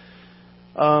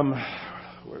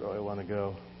 Where do I want to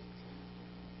go?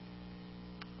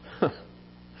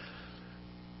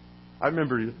 I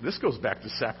remember, this goes back to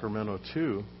Sacramento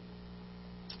too.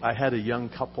 I had a young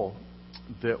couple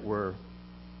that were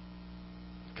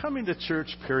coming to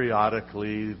church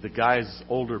periodically. The guy's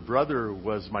older brother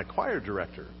was my choir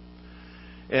director.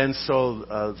 And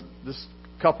so this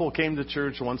couple came to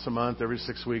church once a month. Every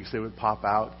 6 weeks they would pop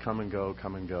out, come and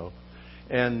go.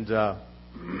 And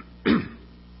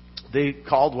they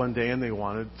called one day and they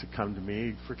wanted to come to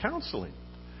me for counseling.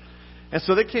 And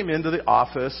so they came into the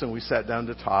office and we sat down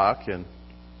to talk. And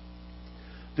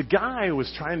The guy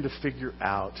was trying to figure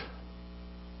out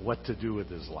what to do with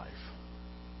his life.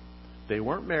 They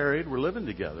weren't married, were living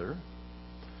together.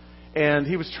 And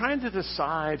he was trying to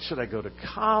decide, should I go to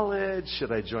college?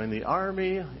 Should I join the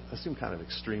army? That seemed kind of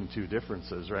extreme two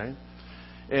differences, right?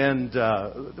 And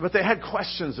but they had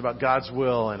questions about God's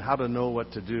will and how to know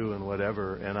what to do and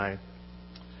whatever. And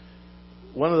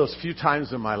one of those few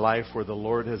times in my life where the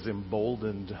Lord has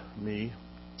emboldened me,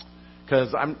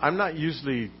 because I'm not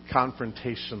usually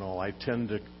confrontational. I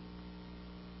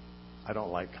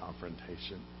don't like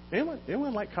confrontation.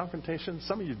 Anyone like confrontation?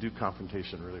 Some of you do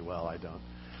confrontation really well. I don't.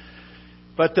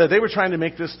 But they were trying to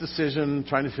make this decision,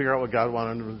 trying to figure out what God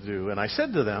wanted them to do. And I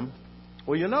said to them,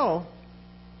 well,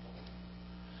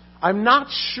 I'm not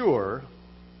sure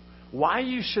why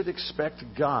you should expect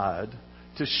God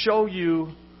to show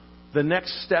you the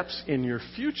next steps in your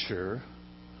future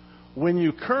when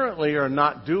you currently are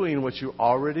not doing what you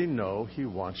already know He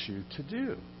wants you to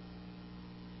do.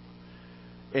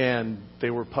 And they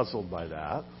were puzzled by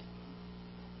that.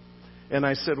 And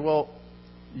I said, well,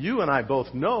 you and I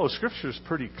both know Scripture is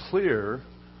pretty clear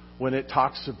when it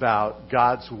talks about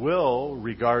God's will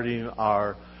regarding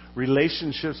our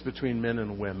relationships between men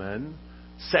and women,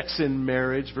 sex in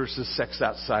marriage versus sex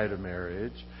outside of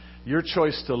marriage, your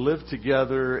choice to live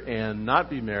together and not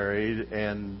be married,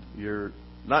 and you're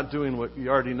not doing what you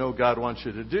already know God wants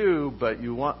you to do, but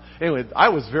you want... Anyway, I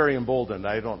was very emboldened.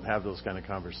 I don't have those kind of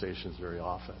conversations very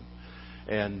often.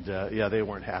 And, they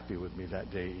weren't happy with me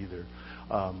that day either.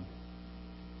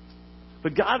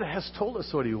 But God has told us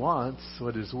what He wants,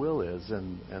 what His will is,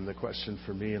 and the question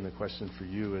for me and the question for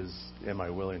you is, am I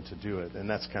willing to do it? And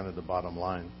that's kind of the bottom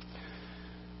line.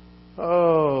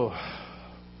 Oh.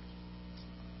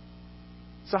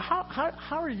 So how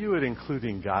are you at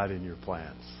including God in your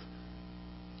plans?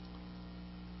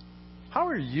 How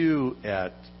are you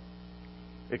at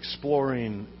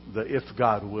exploring the if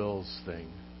God wills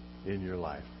thing in your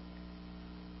life?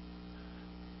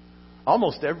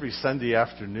 Almost every Sunday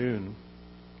afternoon,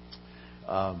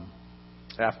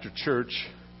 after church,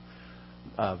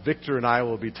 Victor and I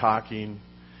will be talking,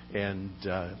 and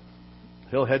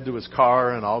he'll head to his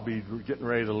car, and I'll be getting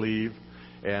ready to leave.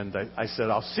 And I said,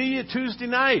 I'll see you Tuesday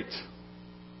night.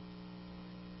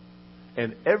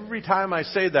 And every time I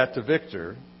say that to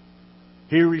Victor,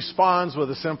 he responds with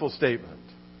a simple statement: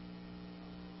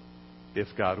 if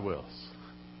God wills.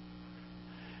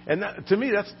 And to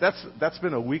me, that's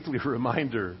been a weekly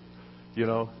reminder.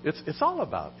 It's all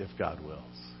about if God wills.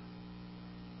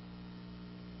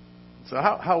 So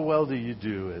how well do you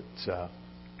do at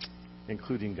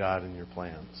including God in your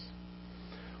plans?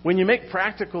 When you make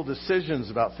practical decisions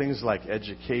about things like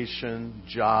education,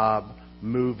 job,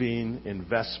 moving,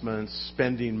 investments,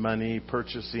 spending money,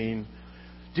 purchasing,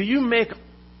 do you make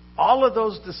all of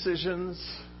those decisions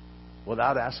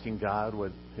without asking God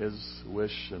what His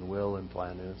wish and will and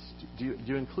plan is? Do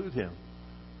you include Him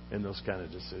in those kind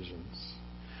of decisions?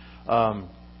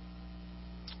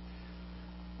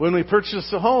 When we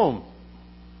purchase a home,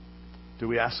 do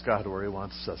we ask God where He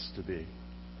wants us to be?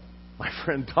 My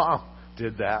friend Tom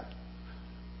did that.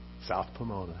 South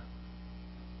Pomona.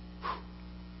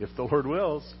 If the Lord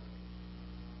wills.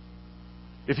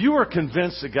 If you were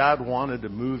convinced that God wanted to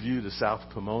move you to South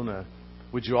Pomona,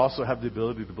 would you also have the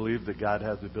ability to believe that God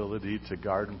has the ability to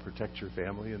guard and protect your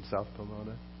family in South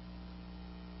Pomona?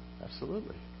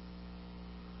 Absolutely.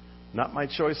 Not my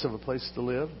choice of a place to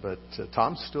live, but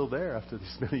Tom's still there after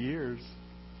these many years.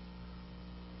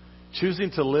 Choosing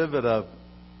to live at a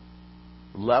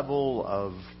level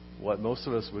of what most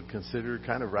of us would consider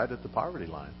kind of right at the poverty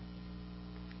line.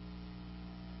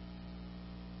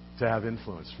 To have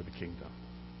influence for the kingdom.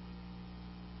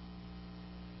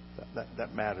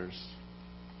 That matters.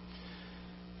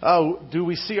 Do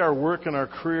we see our work and our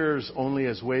careers only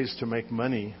as ways to make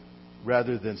money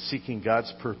rather than seeking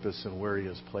God's purpose and where He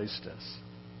has placed us?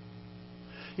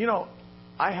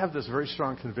 I have this very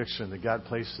strong conviction that God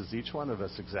places each one of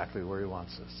us exactly where He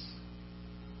wants us.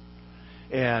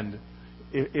 And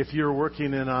if you're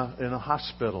working in a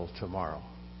hospital tomorrow,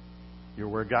 you're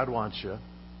where God wants you,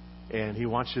 and He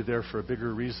wants you there for a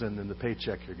bigger reason than the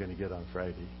paycheck you're going to get on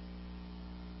Friday.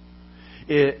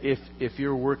 If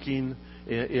you're working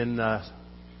in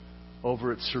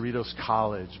over at Cerritos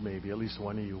College, maybe at least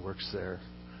one of you works there.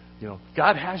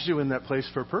 God has you in that place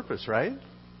for a purpose, right?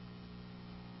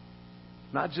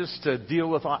 Not just to deal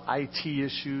with IT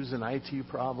issues and IT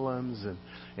problems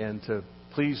and to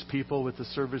please people with the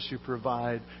service you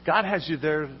provide. God has you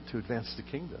there to advance the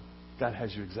kingdom. God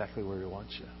has you exactly where He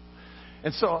wants you.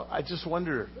 And so I just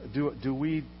wonder, do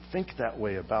we think that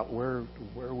way about where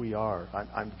we are?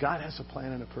 God has a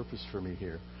plan and a purpose for me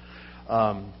here.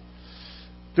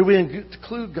 Do we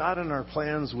include God in our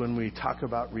plans when we talk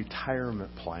about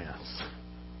retirement plans?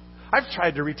 I've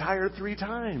tried to retire 3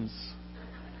 times.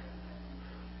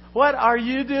 What are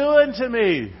you doing to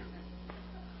me?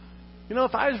 You know,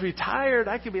 if I was retired,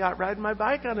 I could be out riding my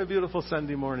bike on a beautiful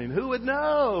Sunday morning. Who would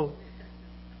know?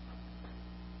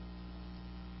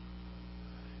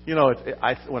 You know,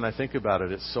 when I think about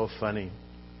it, it's so funny.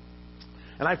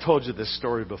 And I've told you this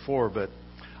story before, but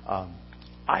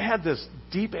I had this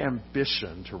deep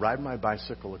ambition to ride my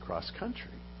bicycle across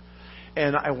country.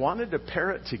 And I wanted to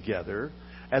pair it together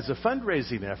as a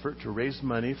fundraising effort to raise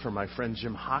money for my friend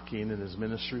Jim Hocking and his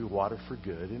ministry, Water for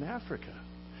Good, in Africa.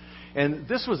 And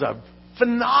this was a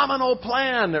phenomenal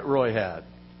plan that Roy had.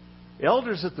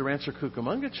 Elders at the Rancho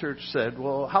Cucamonga Church said,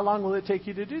 well, how long will it take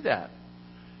you to do that?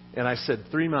 And I said,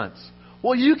 3 months.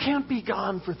 Well, you can't be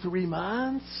gone for 3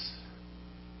 months.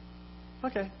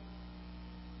 Okay.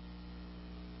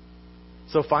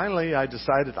 So finally, I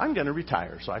decided I'm going to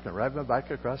retire so I can ride my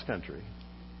bike across country.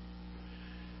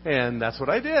 And that's what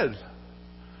I did.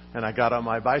 And I got on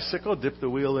my bicycle, dipped the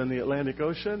wheel in the Atlantic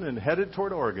Ocean, and headed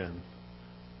toward Oregon.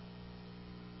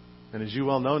 And as you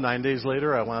well know, 9 days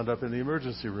later, I wound up in the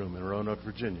emergency room in Roanoke,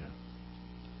 Virginia.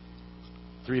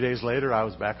 3 days later, I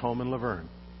was back home in Laverne.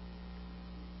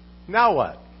 Now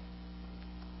what?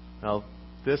 Now,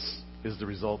 this is the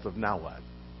result of now what?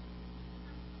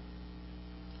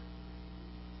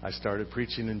 I started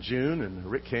preaching in June, and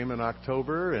Rick came in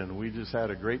October, and we just had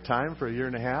a great time for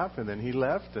 1.5 years, and then he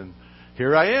left, and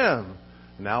here I am.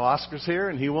 Now Oscar's here,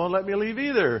 and he won't let me leave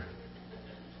either.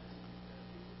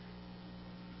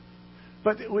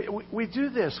 But we do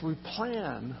this. We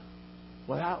plan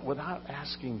without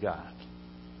asking God.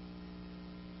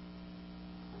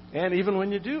 And even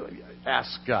when you do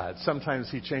ask God, sometimes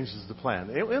He changes the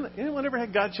plan. Anyone ever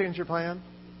had God change your plan?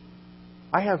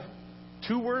 I have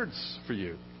 2 words for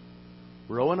you.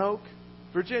 Roanoke,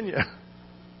 Virginia.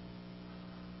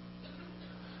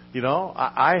 You know,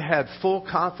 I had full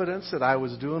confidence that I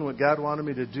was doing what God wanted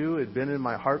me to do. It had been in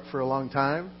my heart for a long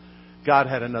time. God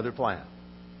had another plan.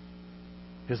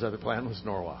 His other plan was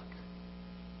Norwalk.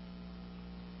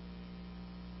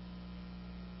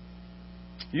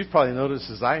 You've probably noticed,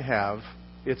 as I have,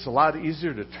 it's a lot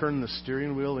easier to turn the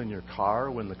steering wheel in your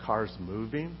car when the car's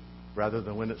moving rather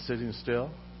than when it's sitting still.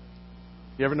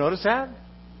 You ever notice that?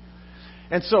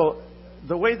 And so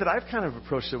the way that I've kind of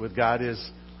approached it with God is,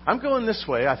 I'm going this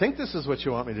way. I think this is what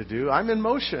you want me to do. I'm in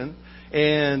motion,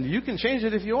 and you can change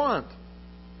it if you want.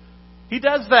 He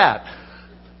does that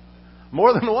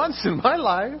more than once in my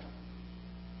life.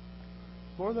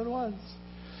 More than once.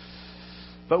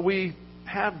 But we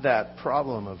have that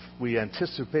problem of we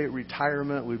anticipate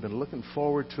retirement. We've been looking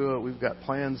forward to it. We've got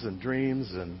plans and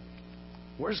dreams. And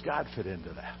where's God fit into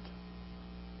that?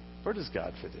 Where does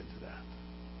God fit into that?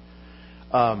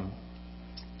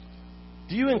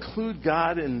 Do you include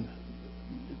God in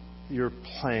your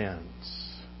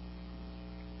plans?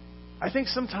 I think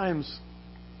sometimes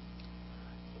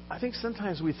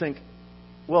we think,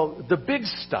 well, the big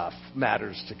stuff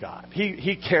matters to God.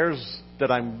 He cares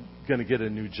that I'm going to get a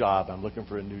new job. I'm looking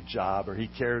for a new job. Or He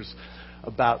cares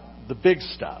about the big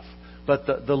stuff. But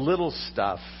the little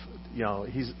stuff, you know,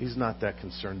 he's not that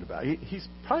concerned about. He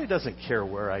probably doesn't care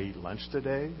where I eat lunch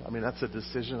today. I mean, that's a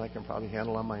decision I can probably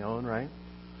handle on my own, right?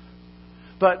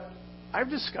 But I've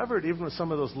discovered, even with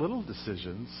some of those little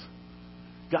decisions,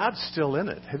 God's still in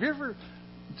it. Have you ever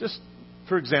just,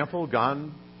 for example,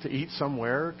 gone to eat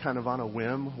somewhere kind of on a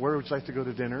whim? Where would you like to go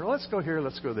to dinner? Well, let's go here,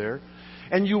 let's go there.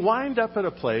 And you wind up at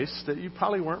a place that you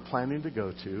probably weren't planning to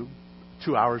go to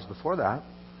 2 hours before that.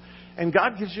 And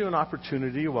God gives you an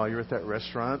opportunity while you're at that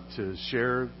restaurant to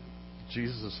share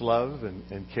Jesus' love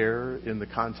and care in the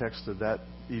context of that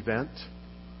event.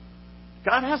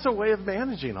 God has a way of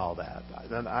managing all that.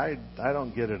 And I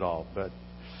don't get it all, but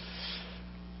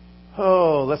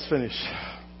let's finish.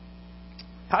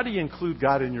 How do you include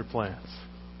God in your plans?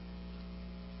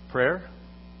 Prayer,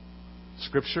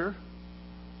 Scripture,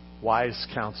 wise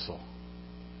counsel.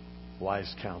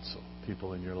 Wise counsel.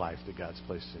 People in your life that God's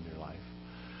placed in your life.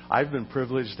 I've been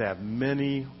privileged to have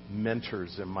many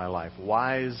mentors in my life,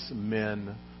 wise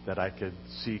men that I could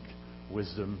seek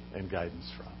wisdom and guidance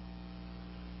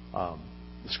from.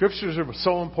 The Scriptures are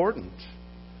so important.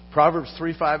 Proverbs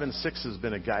 3, 5, and 6 has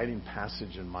been a guiding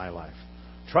passage in my life.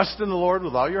 Trust in the Lord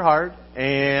with all your heart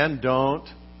and don't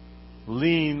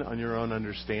lean on your own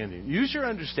understanding. Use your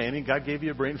understanding. God gave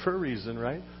you a brain for a reason,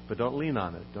 right? But don't lean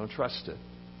on it. Don't trust it.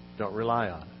 Don't rely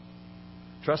on it.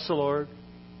 Trust the Lord.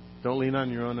 Don't lean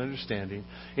on your own understanding.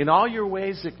 In all your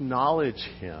ways, acknowledge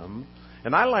Him.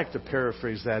 And I like to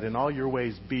paraphrase that, in all your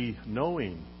ways, be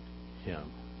knowing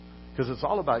Him. Because it's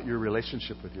all about your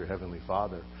relationship with your Heavenly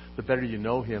Father. The better you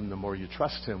know Him, the more you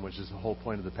trust Him, which is the whole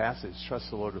point of the passage.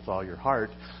 Trust the Lord with all your heart.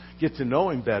 Get to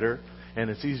know Him better, and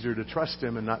it's easier to trust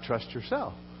Him and not trust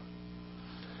yourself.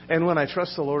 And when I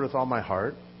trust the Lord with all my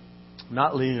heart,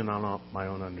 not leaning on my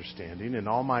own understanding, in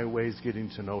all my ways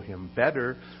getting to know Him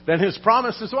better, then His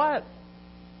promise is what?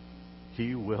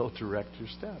 He will direct your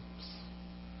steps.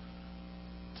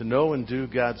 To know and do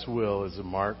God's will is a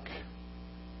mark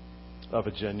of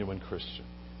a genuine Christian.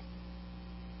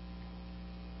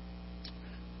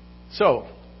 So,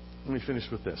 let me finish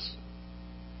with this.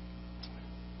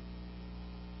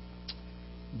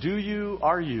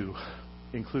 Are you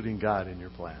including God in your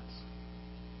plans?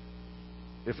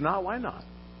 If not, why not?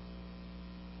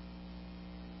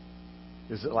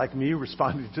 Is it like me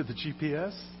responding to the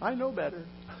GPS? I know better.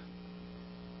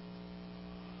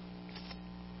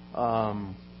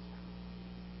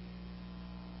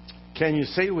 Can you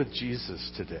say with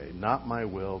Jesus today, not my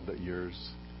will, but yours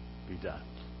be done?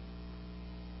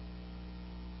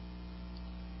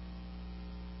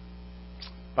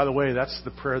 By the way, that's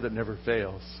the prayer that never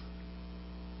fails.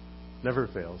 Never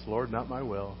fails. Lord, not my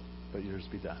will, but yours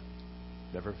be done.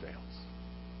 Never fails.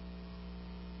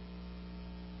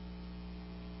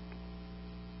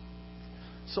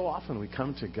 So often we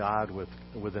come to God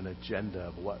with an agenda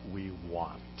of what we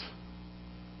want.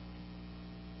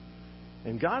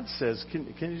 And God says,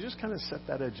 can you just kind of set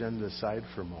that agenda aside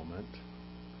for a moment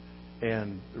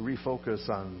and refocus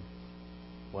on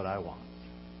what I want?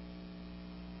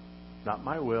 Not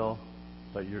my will,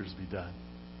 but yours be done.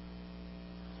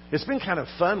 It's been kind of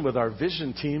fun with our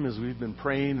vision team as we've been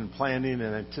praying and planning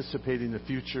and anticipating the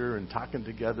future and talking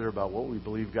together about what we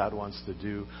believe God wants to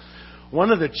do.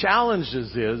 One of the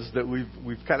challenges is that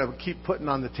we've kind of keep putting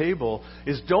on the table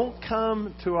is don't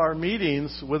come to our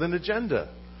meetings with an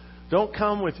agenda. Don't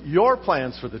come with your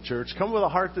plans for the church. Come with a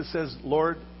heart that says,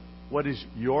 Lord, what is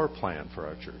your plan for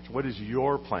our church? What is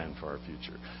your plan for our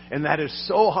future? And that is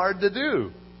so hard to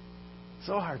do.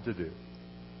 So hard to do.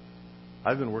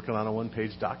 I've been working on a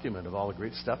one-page document of all the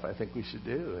great stuff I think we should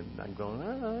do. And I'm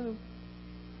going,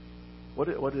 what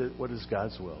is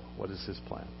God's will? What is His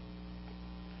plan?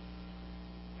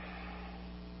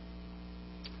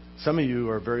 Some of you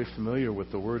are very familiar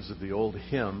with the words of the old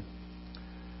hymn,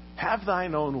 have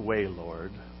thine own way,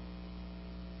 Lord.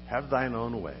 Have thine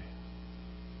own way.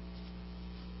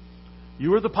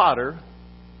 You are the potter.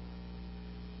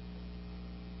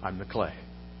 I'm the clay.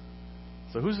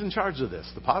 So who's in charge of this?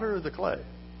 The potter or the clay?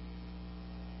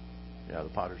 Yeah, the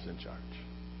potter's in charge.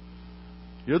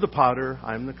 You're the potter.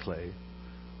 I'm the clay.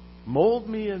 Mold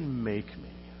me and make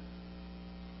me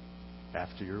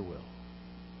after your will.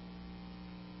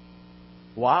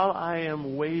 While I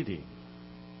am waiting,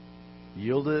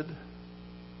 yielded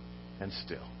and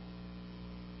still.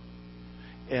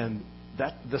 And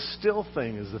that the still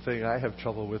thing is the thing I have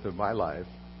trouble with in my life.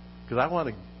 Because I want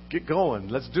to get going.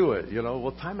 Let's do it.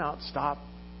 Well, time out, stop,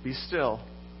 be still,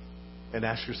 and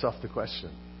ask yourself the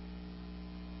question,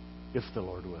 if the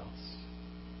Lord wills.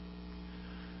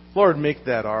 Lord, make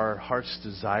that our heart's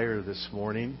desire this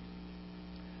morning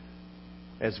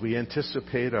as we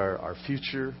anticipate our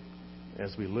future,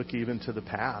 as we look even to the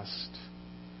past.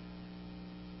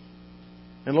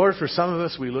 And Lord, for some of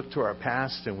us, we look to our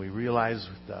past and we realize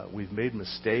that we've made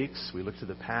mistakes. We look to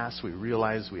the past, we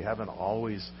realize we haven't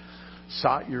always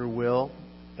sought your will.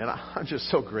 And I'm just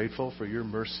so grateful for your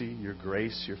mercy, your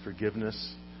grace, your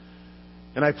forgiveness.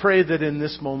 And I pray that in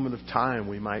this moment of time,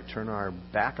 we might turn our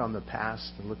back on the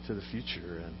past and look to the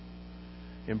future and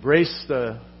embrace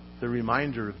the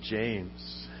reminder of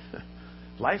James.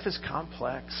 Life is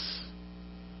complex.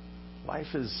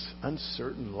 Life is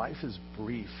uncertain. Life is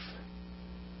brief.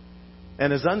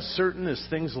 And as uncertain as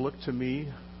things look to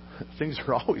me, things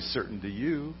are always certain to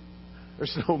you.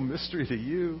 There's no mystery to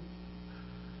you.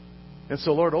 And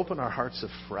so, Lord, open our hearts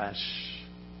afresh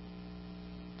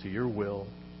to your will,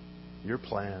 your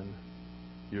plan,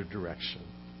 your direction.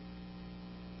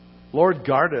 Lord,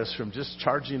 guard us from just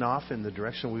charging off in the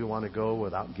direction we want to go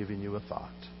without giving you a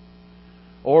thought.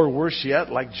 Or worse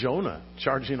yet, like Jonah,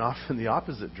 charging off in the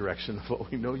opposite direction of what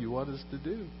we know you want us to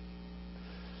do.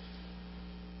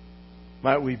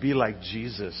 Might we be like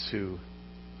Jesus who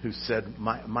said,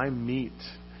 my meat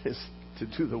is to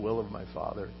do the will of my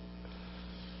Father.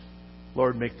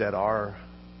 Lord, make that our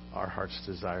heart's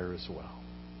desire as well.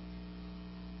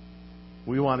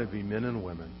 We want to be men and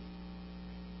women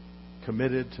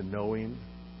committed to knowing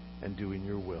and doing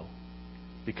your will.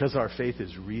 Because our faith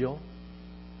is real,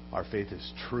 our faith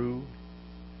is true,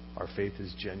 our faith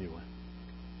is genuine.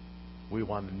 We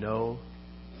want to know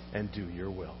and do your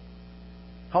will.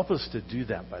 Help us to do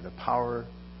that by the power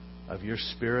of your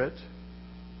Spirit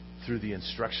through the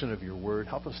instruction of your word.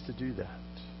 Help us to do that,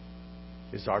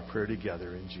 is our prayer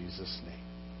together in Jesus' name.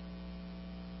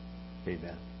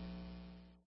 Amen.